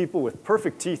beautiful people with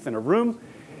perfect teeth in a room.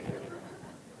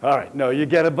 All right, no, you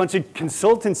get a bunch of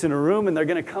consultants in a room, and they're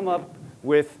going to come up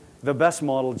with the best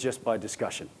model just by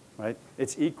discussion, right?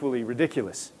 It's equally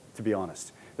ridiculous, to be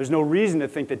honest. There's no reason to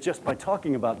think that just by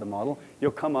talking about the model,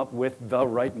 you'll come up with the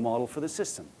right model for the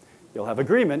system. You'll have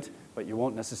agreement, but you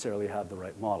won't necessarily have the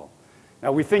right model.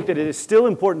 Now, we think that it is still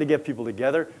important to get people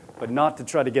together, but not to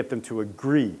try to get them to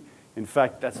agree. In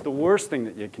fact, that's the worst thing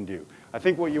that you can do. I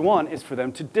think what you want is for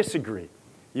them to disagree.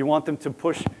 You want them to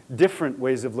push different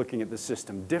ways of looking at the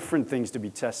system, different things to be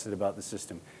tested about the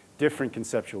system, different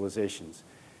conceptualizations.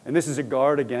 And this is a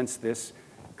guard against this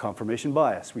confirmation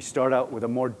bias. We start out with a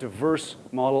more diverse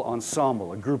model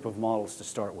ensemble, a group of models to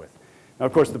start with. Now,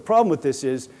 of course, the problem with this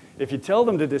is if you tell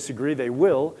them to disagree, they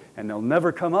will, and they'll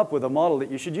never come up with a model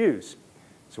that you should use.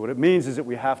 So what it means is that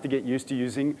we have to get used to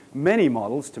using many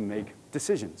models to make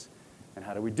decisions. And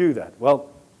how do we do that? Well,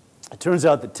 it turns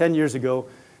out that 10 years ago,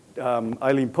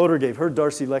 Eileen Potter gave her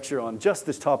Darcy lecture on just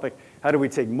this topic. How do we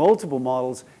take multiple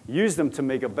models, use them to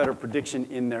make a better prediction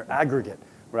in their aggregate,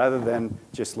 rather than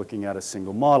just looking at a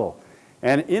single model?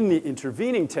 And in the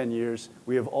intervening 10 years,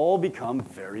 we have all become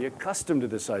very accustomed to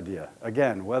this idea,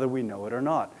 again, whether we know it or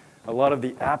not. A lot of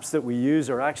the apps that we use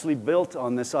are actually built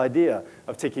on this idea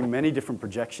of taking many different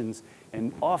projections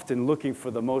and often looking for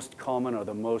the most common or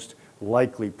the most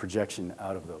likely projection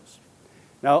out of those.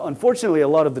 Now, unfortunately, a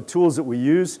lot of the tools that we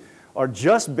use are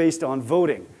just based on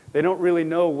voting. They don't really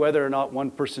know whether or not one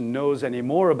person knows any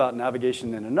more about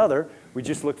navigation than another. We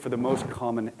just look for the most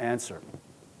common answer.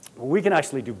 Well, we can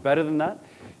actually do better than that.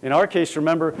 In our case,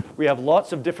 remember, we have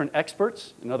lots of different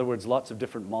experts, in other words, lots of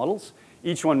different models.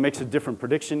 Each one makes a different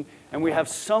prediction, and we have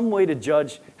some way to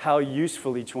judge how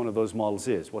useful each one of those models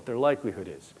is, what their likelihood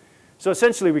is. So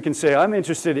essentially, we can say, I'm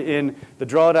interested in the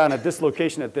drawdown at this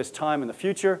location at this time in the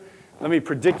future. Let me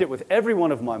predict it with every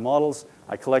one of my models.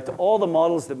 I collect all the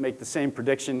models that make the same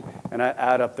prediction, and I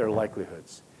add up their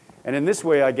likelihoods. And in this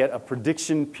way, I get a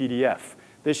prediction PDF.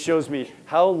 This shows me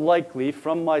how likely,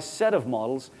 from my set of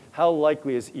models, how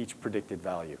likely is each predicted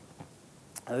value.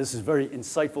 Now, this is very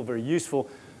insightful, very useful.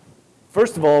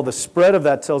 First of all, the spread of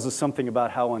that tells us something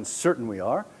about how uncertain we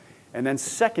are. And then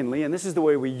secondly, and this is the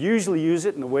way we usually use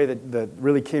it, and the way that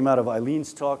really came out of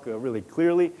Eileen's talk really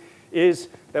clearly, is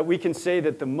that we can say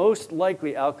that the most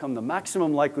likely outcome, the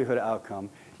maximum likelihood outcome,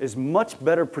 is much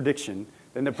better prediction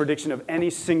than the prediction of any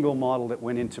single model that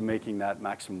went into making that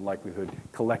maximum likelihood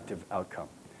collective outcome.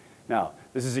 Now,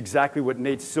 this is exactly what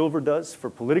Nate Silver does for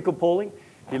political polling.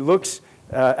 He looks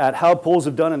at how polls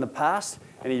have done in the past,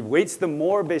 and he weights them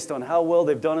more based on how well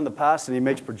they've done in the past, and he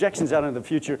makes projections out into the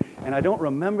future, and I don't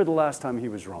remember the last time he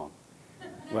was wrong.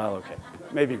 Well, okay,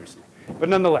 maybe recently. But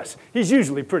nonetheless, he's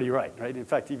usually pretty right? In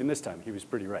fact, even this time, he was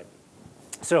pretty right.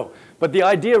 So, but the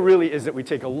idea really is that we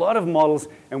take a lot of models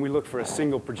and we look for a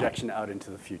single projection out into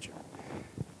the future.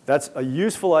 That's a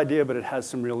useful idea, but it has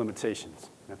some real limitations,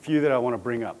 a few that I want to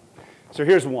bring up. So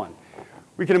here's one.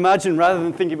 We can imagine, rather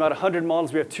than thinking about 100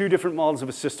 models, we have 2 different models of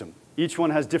a system. Each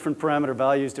one has different parameter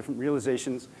values, different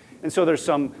realizations, and so there's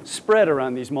some spread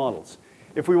around these models.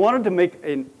 If we wanted to make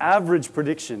an average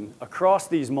prediction across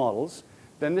these models,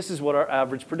 then this is what our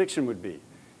average prediction would be.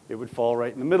 It would fall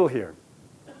right in the middle here.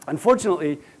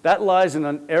 Unfortunately, that lies in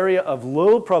an area of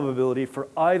low probability for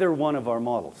either one of our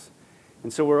models.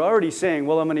 And so we're already saying,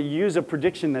 well, I'm going to use a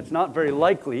prediction that's not very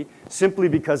likely simply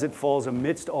because it falls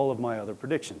amidst all of my other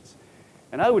predictions.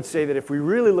 And I would say that if we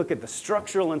really look at the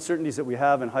structural uncertainties that we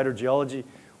have in hydrogeology,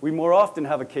 we more often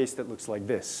have a case that looks like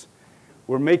this.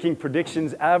 We're making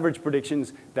predictions, average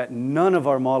predictions, that none of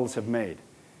our models have made.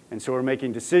 And so we're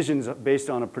making decisions based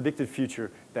on a predicted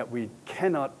future that we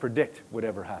cannot predict would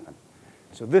ever happen.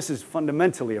 So this is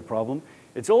fundamentally a problem.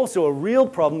 It's also a real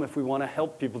problem if we want to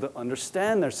help people to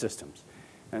understand their systems.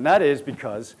 And that is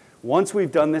because once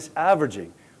we've done this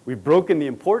averaging, we've broken the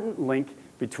important link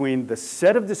between the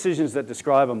set of decisions that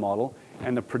describe a model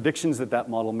and the predictions that that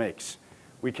model makes.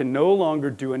 We can no longer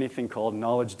do anything called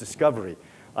knowledge discovery.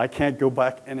 I can't go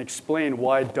back and explain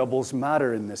why doubles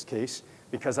matter in this case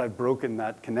because I've broken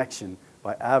that connection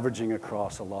by averaging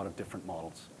across a lot of different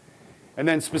models. And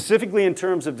then specifically in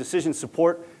terms of decision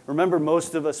support, remember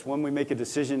most of us, when we make a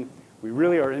decision, we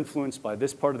really are influenced by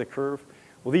this part of the curve.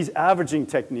 Well, these averaging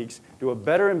techniques do a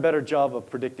better and better job of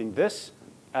predicting this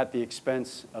at the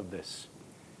expense of this.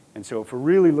 And so if we're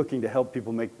really looking to help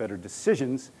people make better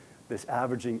decisions, this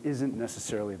averaging isn't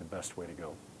necessarily the best way to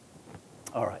go.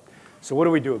 All right, so what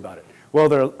do we do about it? Well,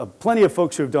 there are plenty of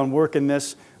folks who have done work in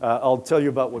this. I'll tell you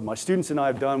about what my students and I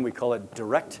have done. We call it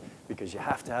DIRECT, because you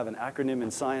have to have an acronym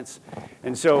in science.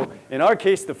 And so in our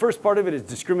case, the first part of it is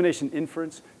discrimination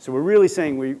inference. So we're really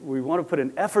saying we want to put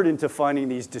an effort into finding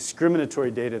these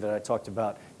discriminatory data that I talked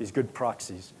about, these good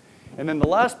proxies. And then the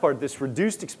last part, this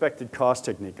reduced expected cost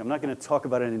technique. I'm not going to talk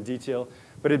about it in detail,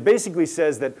 But it basically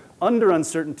says that under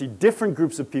uncertainty, different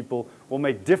groups of people will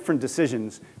make different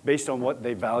decisions based on what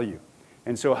they value.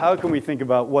 And so how can we think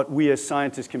about what we as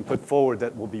scientists can put forward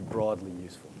that will be broadly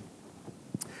useful?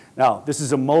 Now, this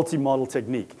is a multi-model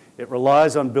technique. It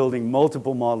relies on building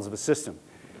multiple models of a system.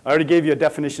 I already gave you a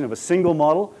definition of a single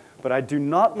model, but I do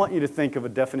not want you to think of a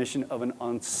definition of an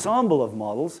ensemble of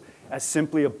models as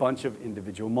simply a bunch of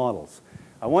individual models.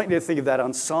 I want you to think of that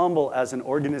ensemble as an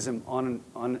organism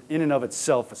in and of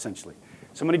itself, essentially.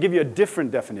 So I'm going to give you a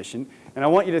different definition, and I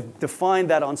want you to define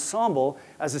that ensemble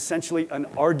as essentially an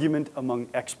argument among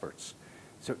experts.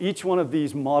 So each one of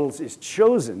these models is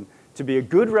chosen to be a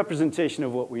good representation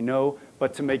of what we know,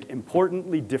 but to make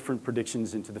importantly different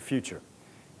predictions into the future.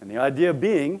 And the idea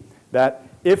being that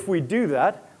if we do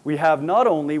that, we have not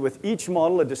only with each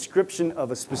model a description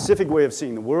of a specific way of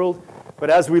seeing the world, but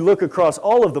as we look across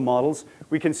all of the models,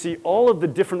 we can see all of the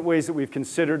different ways that we've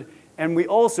considered, and we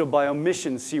also, by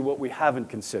omission, see what we haven't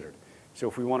considered. So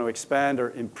if we want to expand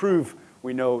or improve,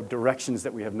 we know directions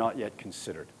that we have not yet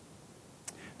considered.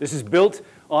 This is built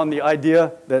on the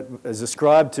idea that is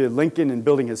ascribed to Lincoln in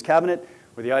building his cabinet,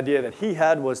 where the idea that he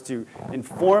had was to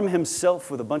inform himself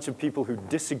with a bunch of people who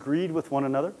disagreed with one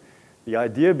another. The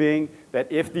idea being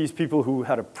that if these people who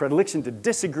had a predilection to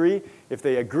disagree, if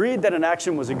they agreed that an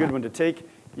action was a good one to take,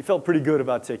 he felt pretty good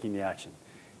about taking the action.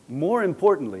 More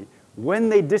importantly, when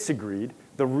they disagreed,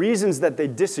 the reasons that they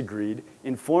disagreed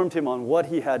informed him on what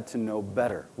he had to know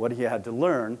better, what he had to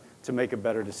learn to make a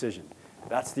better decision.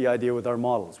 That's the idea with our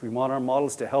models. We want our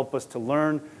models to help us to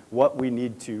learn what we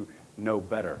need to know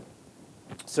better.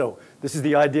 So this is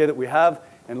the idea that we have,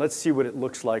 and let's see what it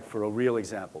looks like for a real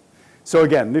example. So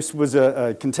again, this was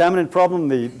a contaminant problem.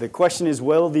 The question is,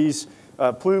 will these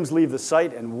plumes leave the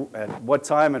site and at what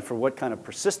time and for what kind of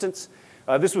persistence?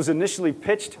 This was initially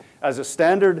pitched as a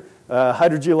standard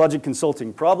hydrogeologic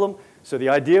consulting problem. So the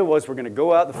idea was we're going to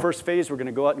go out, the first phase, we're going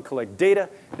to go out and collect data,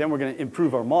 then we're going to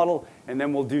improve our model, and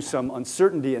then we'll do some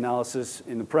uncertainty analysis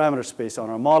in the parameter space on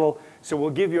our model. So we'll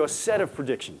give you a set of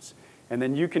predictions, and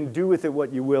then you can do with it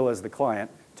what you will as the client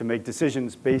to make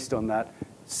decisions based on that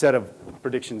set of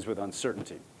predictions with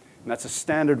uncertainty. And that's a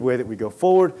standard way that we go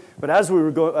forward. But as we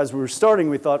were starting,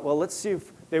 we thought, well, let's see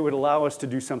if they would allow us to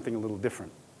do something a little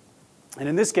different. And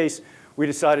in this case, we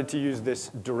decided to use this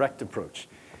direct approach.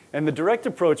 And the direct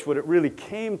approach, what it really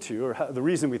came to, or the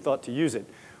reason we thought to use it,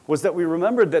 was that we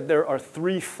remembered that there are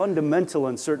three fundamental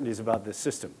uncertainties about this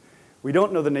system. We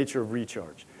don't know the nature of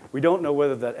recharge. We don't know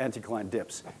whether that anticline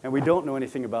dips. And we don't know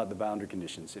anything about the boundary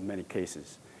conditions in many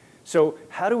cases. So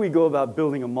how do we go about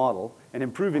building a model and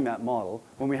improving that model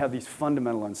when we have these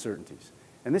fundamental uncertainties?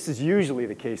 And this is usually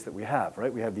the case that we have,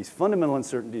 right? We have these fundamental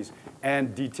uncertainties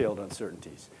and detailed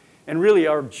uncertainties. And really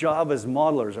our job as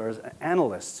modelers or as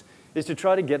analysts is to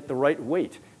try to get the right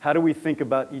weight. How do we think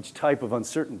about each type of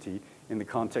uncertainty in the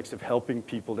context of helping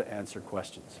people to answer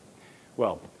questions?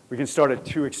 Well, we can start at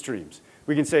two extremes.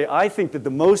 We can say, I think that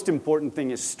the most important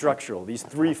thing is structural, these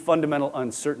three fundamental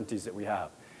uncertainties that we have.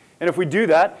 And if we do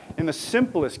that, in the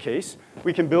simplest case,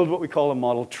 we can build what we call a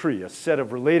model tree, a set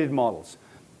of related models.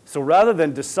 So rather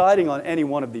than deciding on any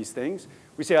one of these things,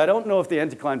 we say, I don't know if the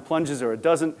anticline plunges or it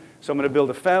doesn't, so I'm going to build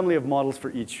a family of models for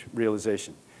each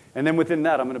realization. And then within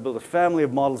that, I'm going to build a family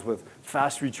of models with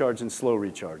fast recharge and slow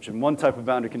recharge, and one type of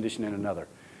boundary condition and another.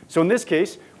 So in this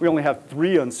case, we only have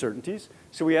 3 uncertainties,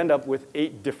 so we end up with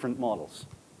 8 different models,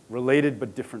 related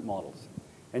but different models.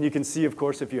 And you can see, of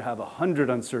course, if you have 100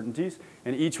 uncertainties,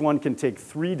 and each one can take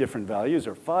 3 different values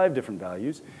or 5 different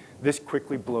values, this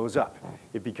quickly blows up.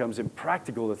 It becomes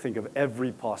impractical to think of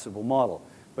every possible model,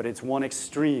 but it's one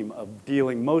extreme of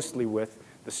dealing mostly with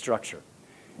the structure.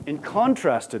 In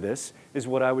contrast to this is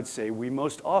what I would say we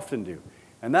most often do.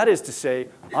 And that is to say,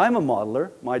 I'm a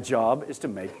modeler. My job is to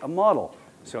make a model.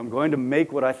 So I'm going to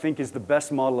make what I think is the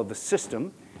best model of the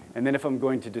system. And then if I'm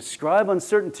going to describe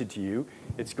uncertainty to you,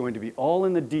 it's going to be all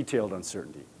in the detailed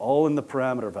uncertainty, all in the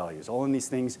parameter values, all in these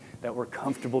things that we're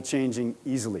comfortable changing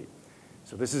easily.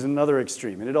 So this is another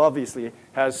extreme. And it obviously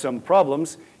has some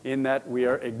problems in that we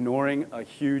are ignoring a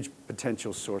huge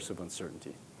potential source of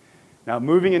uncertainty. Now,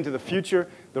 moving into the future,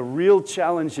 the real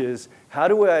challenge is, how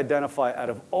do we identify,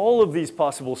 out of all of these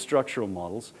possible structural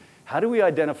models, how do we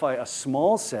identify a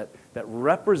small set that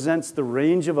represents the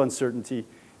range of uncertainty,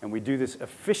 and we do this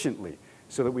efficiently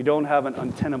so that we don't have an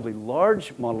untenably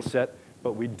large model set,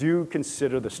 but we do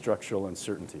consider the structural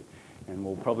uncertainty. And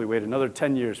we'll probably wait another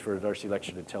 10 years for a Darcy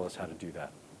lecture to tell us how to do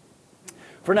that.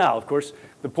 For now, of course,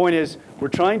 the point is we're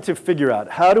trying to figure out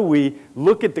how do we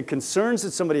look at the concerns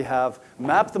that somebody have,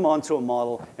 map them onto a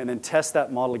model, and then test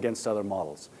that model against other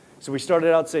models. So we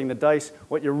started out saying the dice,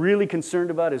 what you're really concerned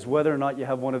about is whether or not you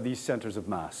have one of these centers of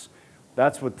mass.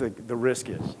 That's what the risk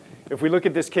is. If we look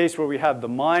at this case where we have the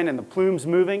mine and the plumes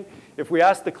moving, if we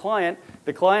ask the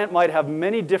client might have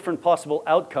many different possible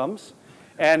outcomes,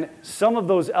 and some of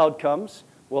those outcomes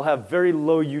will have very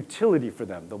low utility for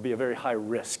them. They'll be a very high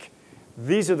risk.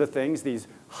 These are the things, these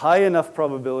high enough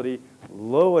probability,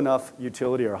 low enough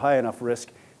utility, or high enough risk,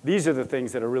 these are the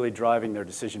things that are really driving their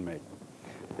decision making.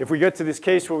 If we get to this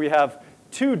case where we have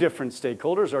two different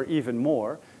stakeholders, or even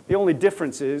more, the only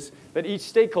difference is that each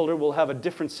stakeholder will have a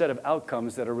different set of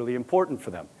outcomes that are really important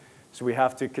for them. So we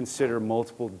have to consider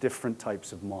multiple different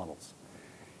types of models.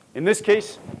 In this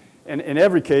case, and in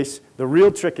every case, the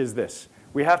real trick is this.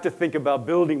 We have to think about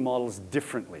building models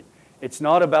differently. It's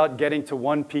not about getting to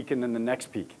one peak and then the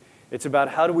next peak. It's about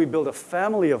how do we build a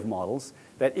family of models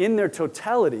that in their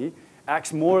totality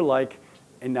acts more like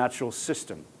a natural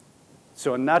system.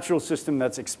 So a natural system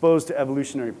that's exposed to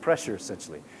evolutionary pressure,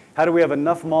 essentially. How do we have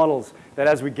enough models that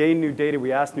as we gain new data,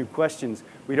 we ask new questions,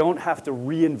 we don't have to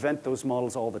reinvent those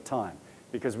models all the time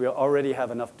because we already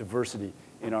have enough diversity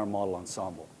in our model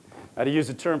ensemble. Now, to use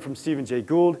a term from Stephen Jay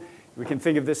Gould, we can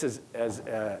think of this as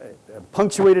a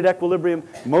punctuated equilibrium.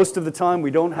 Most of the time, we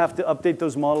don't have to update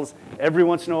those models. Every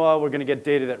once in a while, we're going to get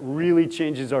data that really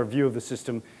changes our view of the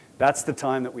system. That's the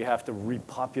time that we have to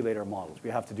repopulate our models. We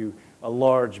have to do a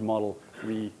large model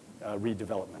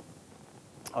redevelopment.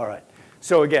 All right.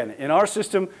 So again, in our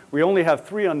system, we only have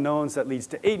 3 unknowns. That leads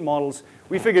to 8 models.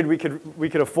 We figured we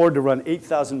could afford to run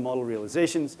 8,000 model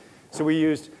realizations. So we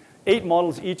used 8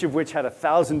 models, each of which had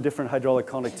 1,000 different hydraulic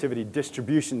conductivity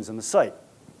distributions on the site.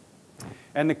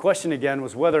 And the question again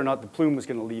was whether or not the plume was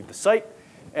going to leave the site.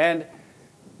 And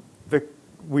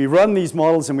we run these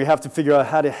models and we have to figure out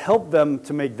how to help them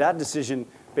to make that decision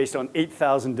based on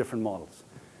 8,000 different models.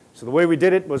 So the way we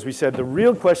did it was we said the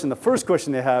real question, the first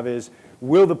question they have is,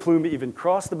 will the plume even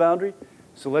cross the boundary?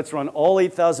 So let's run all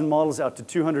 8,000 models out to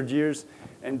 200 years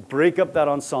and break up that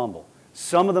ensemble.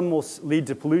 Some of them will lead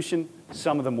to pollution,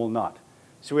 some of them will not.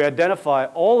 So we identify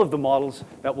all of the models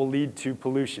that will lead to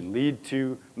pollution, lead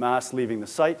to mass leaving the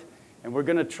site, and we're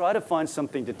going to try to find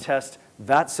something to test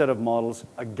that set of models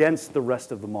against the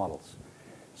rest of the models.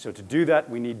 So to do that,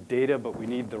 we need data, but we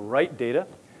need the right data.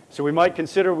 So we might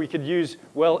consider we could use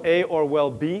well A or well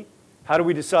B. How do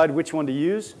we decide which one to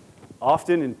use?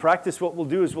 Often in practice, what we'll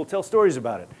do is we'll tell stories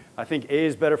about it. I think A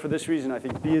is better for this reason, I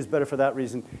think B is better for that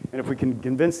reason, and if we can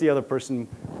convince the other person,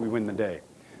 we win the day.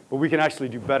 But we can actually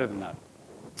do better than that.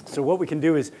 So what we can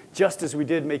do is, just as we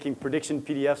did making prediction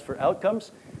PDFs for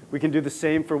outcomes, we can do the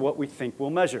same for what we think we'll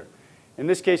measure. In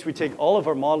this case, we take all of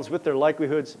our models with their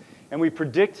likelihoods, and we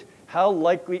predict how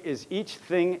likely is each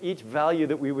thing, each value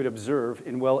that we would observe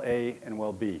in well A and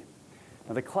well B.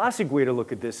 Now, the classic way to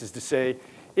look at this is to say,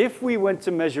 if we went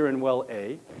to measure in well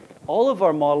A, all of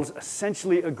our models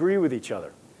essentially agree with each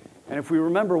other. And if we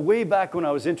remember way back when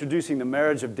I was introducing the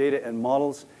marriage of data and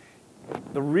models,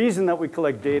 the reason that we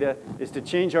collect data is to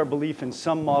change our belief in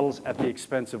some models at the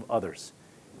expense of others.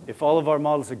 If all of our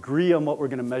models agree on what we're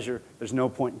going to measure, there's no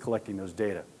point in collecting those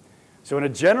data. So in a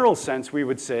general sense, we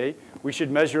would say we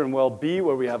should measure in well B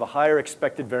where we have a higher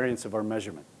expected variance of our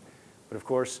measurement. But of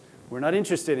course, we're not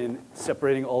interested in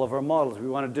separating all of our models. We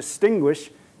want to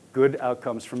distinguish good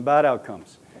outcomes from bad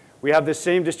outcomes. We have the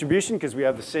same distribution because we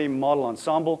have the same model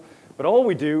ensemble, but all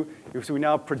we do is we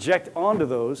now project onto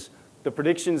those the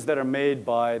predictions that are made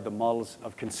by the models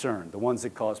of concern, the ones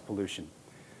that cause pollution.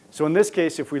 So in this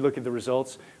case, if we look at the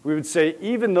results, we would say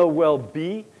even though well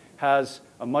B has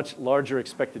a much larger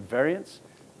expected variance,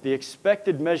 the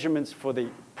expected measurements for the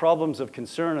problems of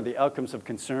concern or the outcomes of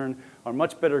concern are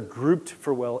much better grouped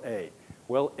for well A.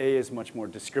 Well A is much more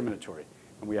discriminatory,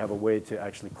 and we have a way to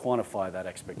actually quantify that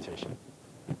expectation.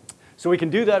 So we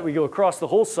can do that. We go across the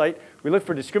whole site. We look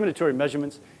for discriminatory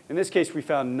measurements. In this case, we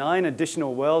found 9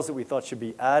 additional wells that we thought should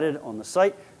be added on the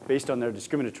site based on their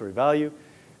discriminatory value.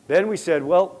 Then we said,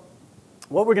 well,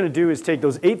 what we're going to do is take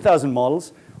those 8,000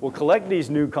 models. We'll collect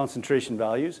these new concentration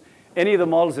values. Any of the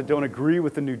models that don't agree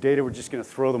with the new data, we're just going to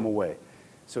throw them away.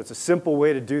 So it's a simple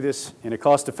way to do this in a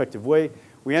cost-effective way.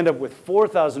 We end up with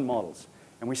 4,000 models,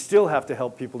 and we still have to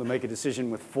help people to make a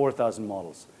decision with 4,000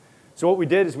 models. So what we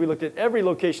did is we looked at every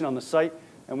location on the site,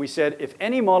 and we said, if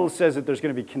any model says that there's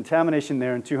going to be contamination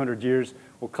there in 200 years,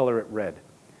 we'll color it red.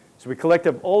 So we collect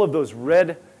up all of those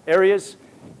red areas,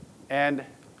 and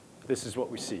this is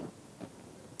what we see.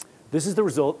 This is the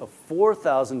result of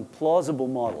 4,000 plausible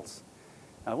models.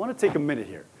 Now, I want to take a minute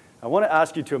here. I want to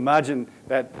ask you to imagine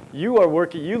that you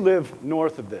live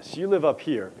north of this. You live up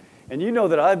here, and you know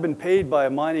that I've been paid by a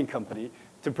mining company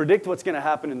to predict what's going to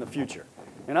happen in the future.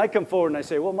 And I come forward and I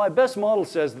say, well, my best model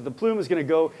says that the plume is going to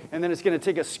go and then it's going to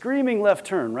take a screaming left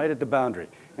turn right at the boundary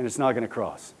and it's not going to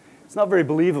cross. It's not very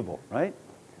believable, right?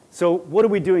 So what are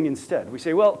we doing instead? We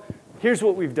say, well, here's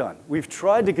what we've done. We've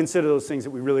tried to consider those things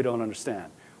that we really don't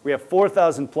understand. We have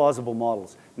 4,000 plausible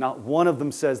models. Not one of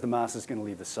them says the mass is going to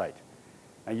leave the site.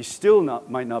 Now, you still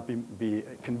might not be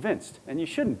convinced, and you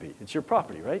shouldn't be. It's your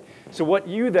property, right? So what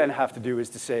you then have to do is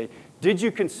to say, did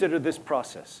you consider this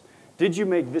process? Did you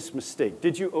make this mistake?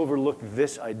 Did you overlook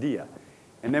this idea?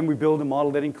 And then we build a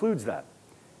model that includes that.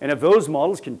 And if those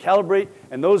models can calibrate,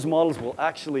 and those models will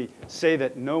actually say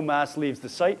that no mass leaves the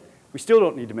site, we still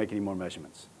don't need to make any more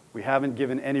measurements. We haven't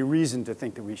given any reason to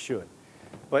think that we should.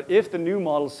 But if the new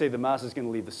models say the mass is going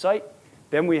to leave the site,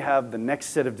 then we have the next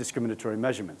set of discriminatory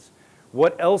measurements.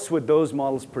 What else would those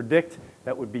models predict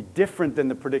that would be different than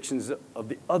the predictions of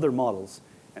the other models?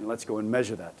 And let's go and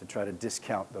measure that to try to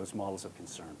discount those models of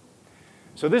concern.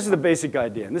 So this is the basic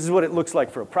idea, and this is what it looks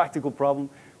like for a practical problem.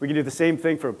 We can do the same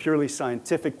thing for a purely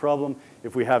scientific problem.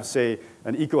 If we have, say,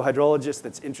 an eco-hydrologist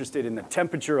that's interested in the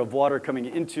temperature of water coming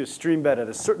into a stream bed at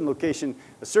a certain location,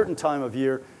 a certain time of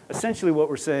year, essentially what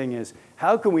we're saying is,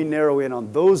 how can we narrow in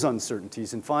on those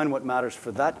uncertainties and find what matters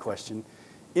for that question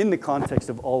in the context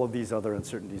of all of these other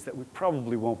uncertainties that we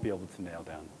probably won't be able to nail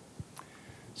down?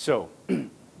 So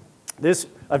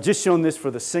I've just shown this for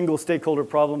the single stakeholder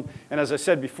problem. And as I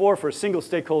said before, for a single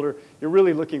stakeholder, you're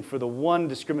really looking for the one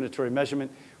discriminatory measurement.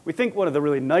 We think one of the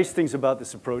really nice things about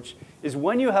this approach is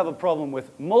when you have a problem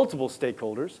with multiple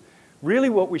stakeholders, really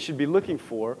what we should be looking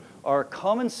for are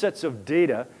common sets of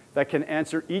data that can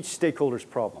answer each stakeholder's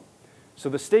problem. So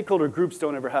the stakeholder groups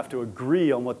don't ever have to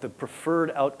agree on what the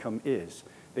preferred outcome is.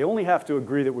 They only have to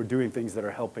agree that we're doing things that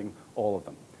are helping all of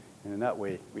them. And in that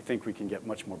way, we think we can get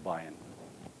much more buy-in.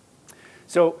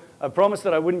 So I promised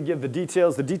that I wouldn't give the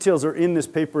details. The details are in this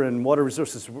paper in Water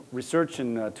Resources Research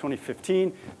in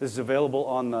 2015. This is available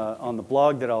on the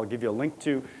blog that I'll give you a link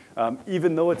to.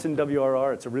 Even though it's in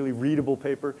WRR, it's a really readable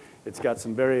paper. It's got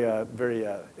some very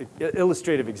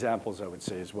illustrative examples, I would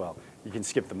say, as well. You can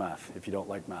skip the math if you don't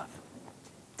like math.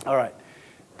 All right.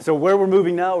 So where we're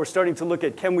moving now, we're starting to look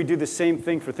at, can we do the same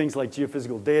thing for things like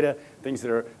geophysical data, things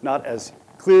that are not as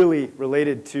clearly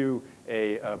related to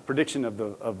a prediction of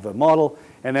the model,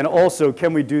 and then also,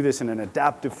 can we do this in an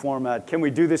adaptive format? Can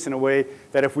we do this in a way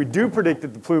that if we do predict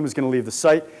that the plume is going to leave the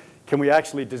site, can we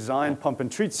actually design pump and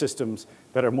treat systems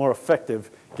that are more effective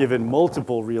given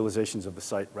multiple realizations of the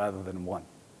site rather than one?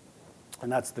 And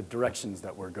that's the directions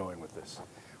that we're going with this.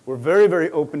 We're very,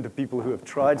 very open to people who have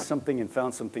tried something and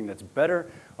found something that's better,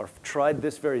 or tried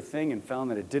this very thing and found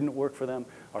that it didn't work for them,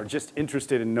 are just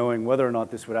interested in knowing whether or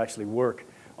not this would actually work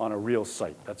on a real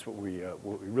site. That's what we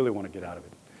really want to get out of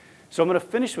it. So I'm going to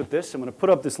finish with this. I'm going to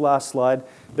put up this last slide.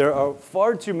 There are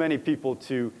far too many people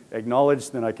to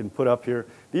acknowledge than I can put up here.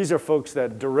 These are folks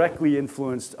that directly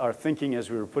influenced our thinking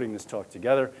as we were putting this talk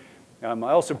together. I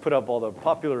also put up all the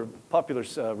popular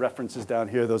references down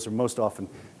here. Those are most often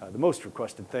the most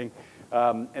requested thing.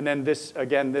 And then this,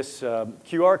 again, this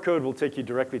QR code will take you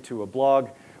directly to a blog,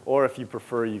 or if you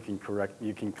prefer, you can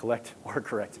collect or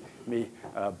correct me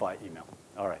by email.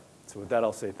 All right, so with that,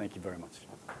 I'll say thank you very much.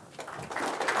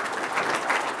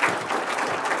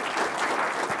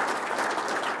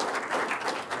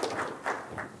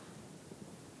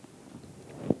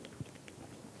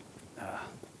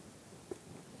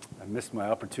 I missed my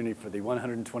opportunity for the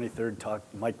 123rd talk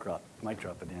mic drop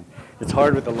at the end. It's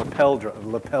hard with the lapel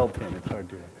pin. It's hard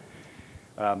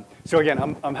to. So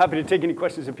again, I'm happy to take any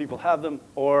questions if people have them,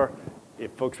 or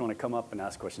if folks want to come up and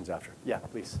ask questions after. Yeah,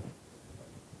 please.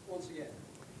 Once again,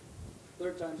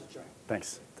 third time's a charm.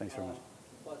 Thanks very much.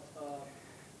 But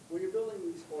when you're building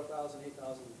these 4,000,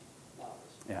 8,000 models,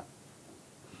 Yeah.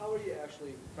 how are you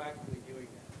actually practically doing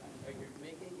that? Are you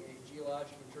making a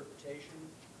geologic interpretation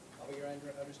of your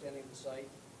understanding of the site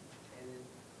and then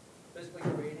physically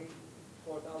creating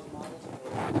 4,000 models,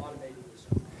 or automating this?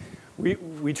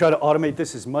 We try to automate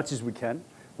this as much as we can.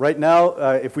 Right now,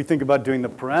 if we think about doing the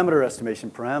parameter estimation,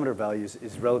 parameter values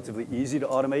is relatively easy to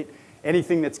automate.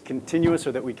 Anything that's continuous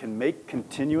or that we can make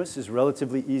continuous is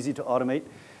relatively easy to automate.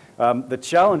 One of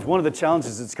the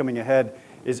challenges that's coming ahead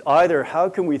is either how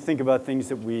can we think about things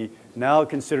that we now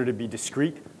consider to be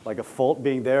discrete, like a fault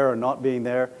being there or not being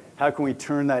there. How can we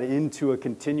turn that into a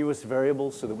continuous variable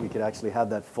so that we could actually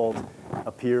have that fault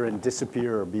appear and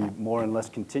disappear or be more and less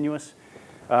continuous?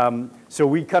 So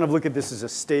we kind of look at this as a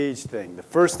stage thing. The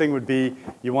first thing would be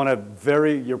you want to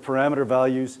vary your parameter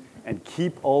values and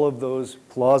keep all of those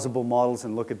plausible models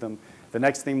and look at them. The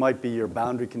next thing might be your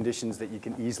boundary conditions that you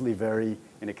can easily vary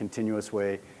in a continuous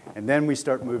way. And then we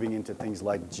start moving into things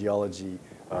like geology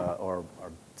or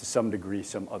to some degree,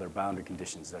 some other boundary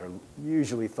conditions that are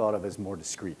usually thought of as more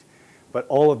discrete. But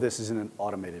all of this is in an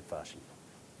automated fashion.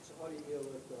 So how do you deal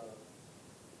with the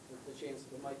chance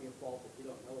that there might be a fault that you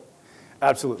don't know about?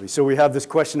 Absolutely. So we have this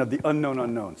question of the unknown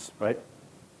unknowns, right?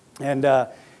 And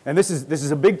this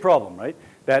is a big problem, right?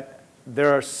 That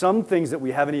there are some things that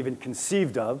we haven't even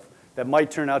conceived of that might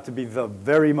turn out to be the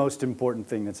very most important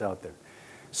thing that's out there.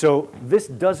 So this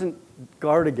doesn't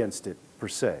guard against it per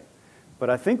se. But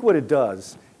I think what it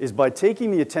does is by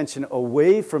taking the attention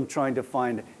away from trying to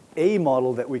find a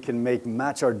model that we can make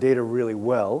match our data really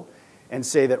well and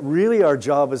say that really our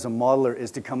job as a modeler is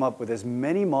to come up with as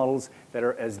many models that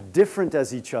are as different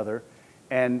as each other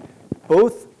and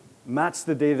both match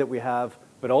the data that we have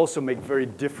but also make very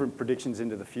different predictions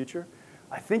into the future.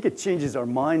 I think it changes our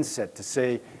mindset to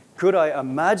say, could I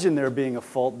imagine there being a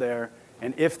fault there,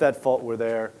 and if that fault were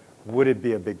there, would it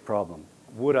be a big problem?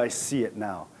 Would I see it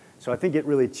now? So I think it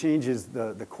really changes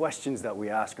the questions that we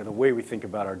ask or the way we think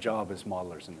about our job as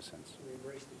modelers in a sense.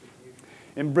 Embrace the confusion.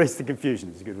 Embrace the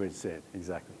confusion is a good way to say it,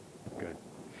 exactly. Good.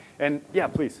 And yeah,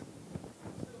 please.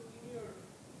 So in your,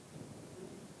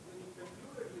 when you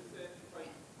concluded, you said, if I,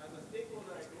 as a stakeholder,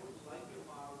 I don't like your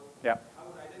model, Yeah. I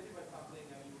would identify something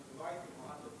and you would revise the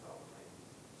model itself, right?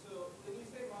 So when you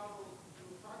say model,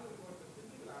 you're talking about the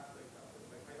physical aspect of it,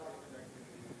 like hydraulic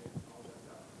conductivity and all that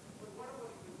stuff. But what about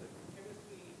if it's a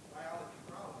chemistry, biology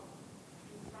problem?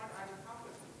 You start adding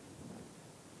complexity.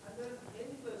 And there's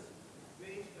endless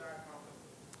ways to add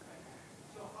complexity, right?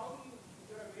 So how do you, is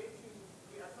there a way to,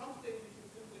 at some stage you should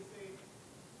simply say,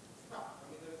 stop. I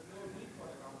mean, there's no need for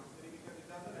the complexity because it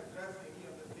doesn't address any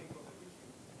of the stakeholder issues.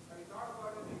 Have you thought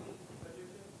about it, any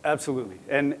suggestions? Absolutely.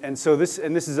 And so this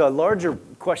is a larger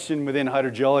question within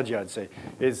hydrogeology, I'd say,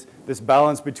 is this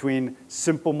balance between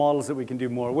simple models that we can do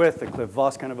more with, the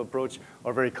Cliff-Voss kind of approach,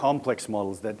 or very complex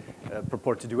models that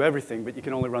purport to do everything, but you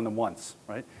can only run them once,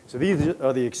 right? So these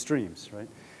are the extremes, right?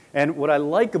 And what I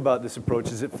like about this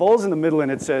approach is it falls in the middle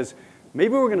and it says,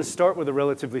 maybe we're going to start with a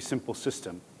relatively simple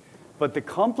system, but the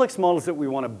complex models that we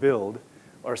want to build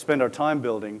or spend our time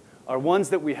building are ones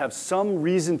that we have some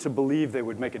reason to believe they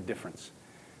would make a difference.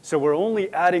 So we're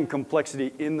only adding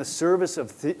complexity in the service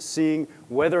of seeing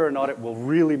whether or not it will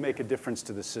really make a difference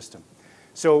to the system.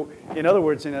 So in other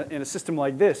words, in a system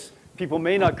like this, people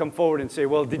may not come forward and say,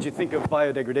 well, did you think of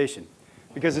biodegradation?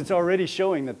 Because it's already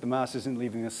showing that the mass isn't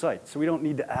leaving the site. So we don't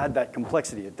need to add that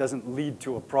complexity. It doesn't lead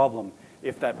to a problem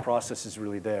if that process is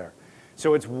really there.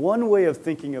 So it's one way of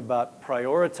thinking about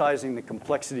prioritizing the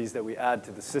complexities that we add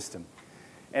to the system.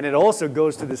 And it also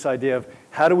goes to this idea of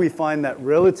how do we find that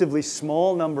relatively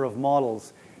small number of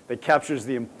models that captures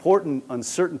the important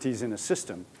uncertainties in a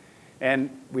system. And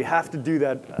we have to do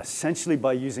that essentially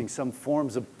by using some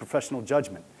forms of professional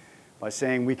judgment, by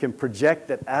saying we can project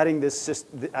that adding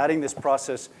this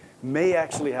process may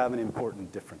actually have an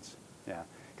important difference. Yeah,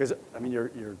 because I mean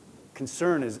your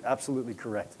concern is absolutely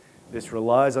correct. This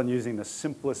relies on using the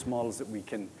simplest models that we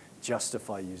can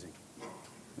justify using.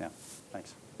 Yeah,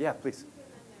 thanks. Yeah, please.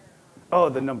 Oh,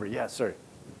 the number, yeah, sorry.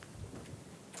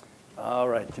 All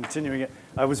right, continuing it.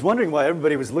 I was wondering why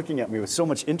everybody was looking at me with so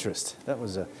much interest. That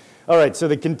was all right, so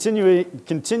the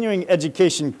continuing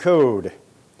education code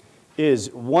is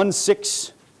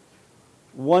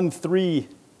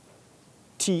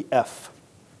 1613TF.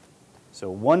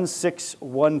 So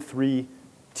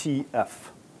 1613TF.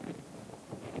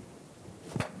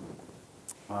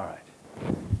 All right,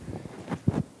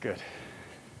 good.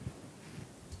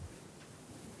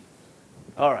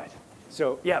 All right.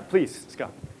 So, yeah, please,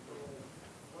 Scott.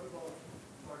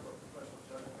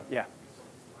 Yeah.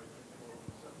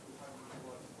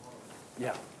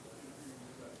 Yeah.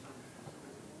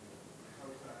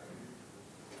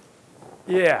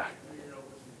 Yeah.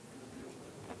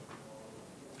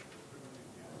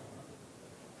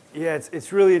 Yeah,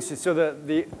 it's really interesting. So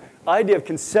the idea of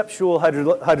conceptual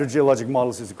hydrogeologic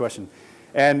models is the question.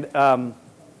 And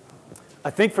I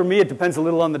think for me it depends a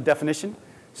little on the definition.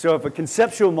 So if a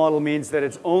conceptual model means that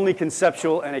it's only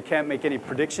conceptual and it can't make any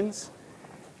predictions,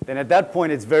 then at that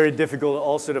point it's very difficult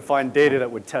also to find data that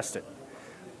would test it.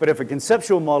 But if a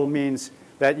conceptual model means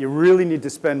that you really need to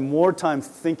spend more time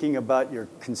thinking about your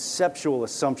conceptual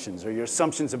assumptions or your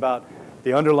assumptions about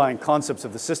the underlying concepts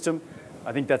of the system,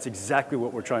 I think that's exactly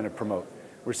what we're trying to promote.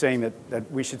 We're saying that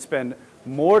we should spend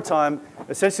more time.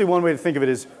 Essentially, one way to think of it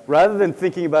is rather than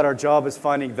thinking about our job as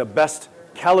finding the best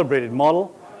calibrated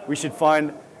model, we should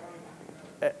find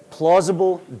a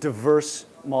plausible, diverse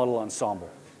model ensemble.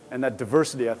 And that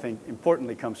diversity, I think,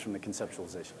 importantly comes from the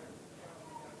conceptualization.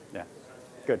 Yeah,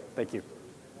 good, thank you.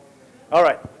 All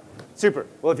right, super.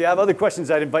 Well, if you have other questions,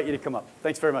 I'd invite you to come up.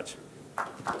 Thanks very much.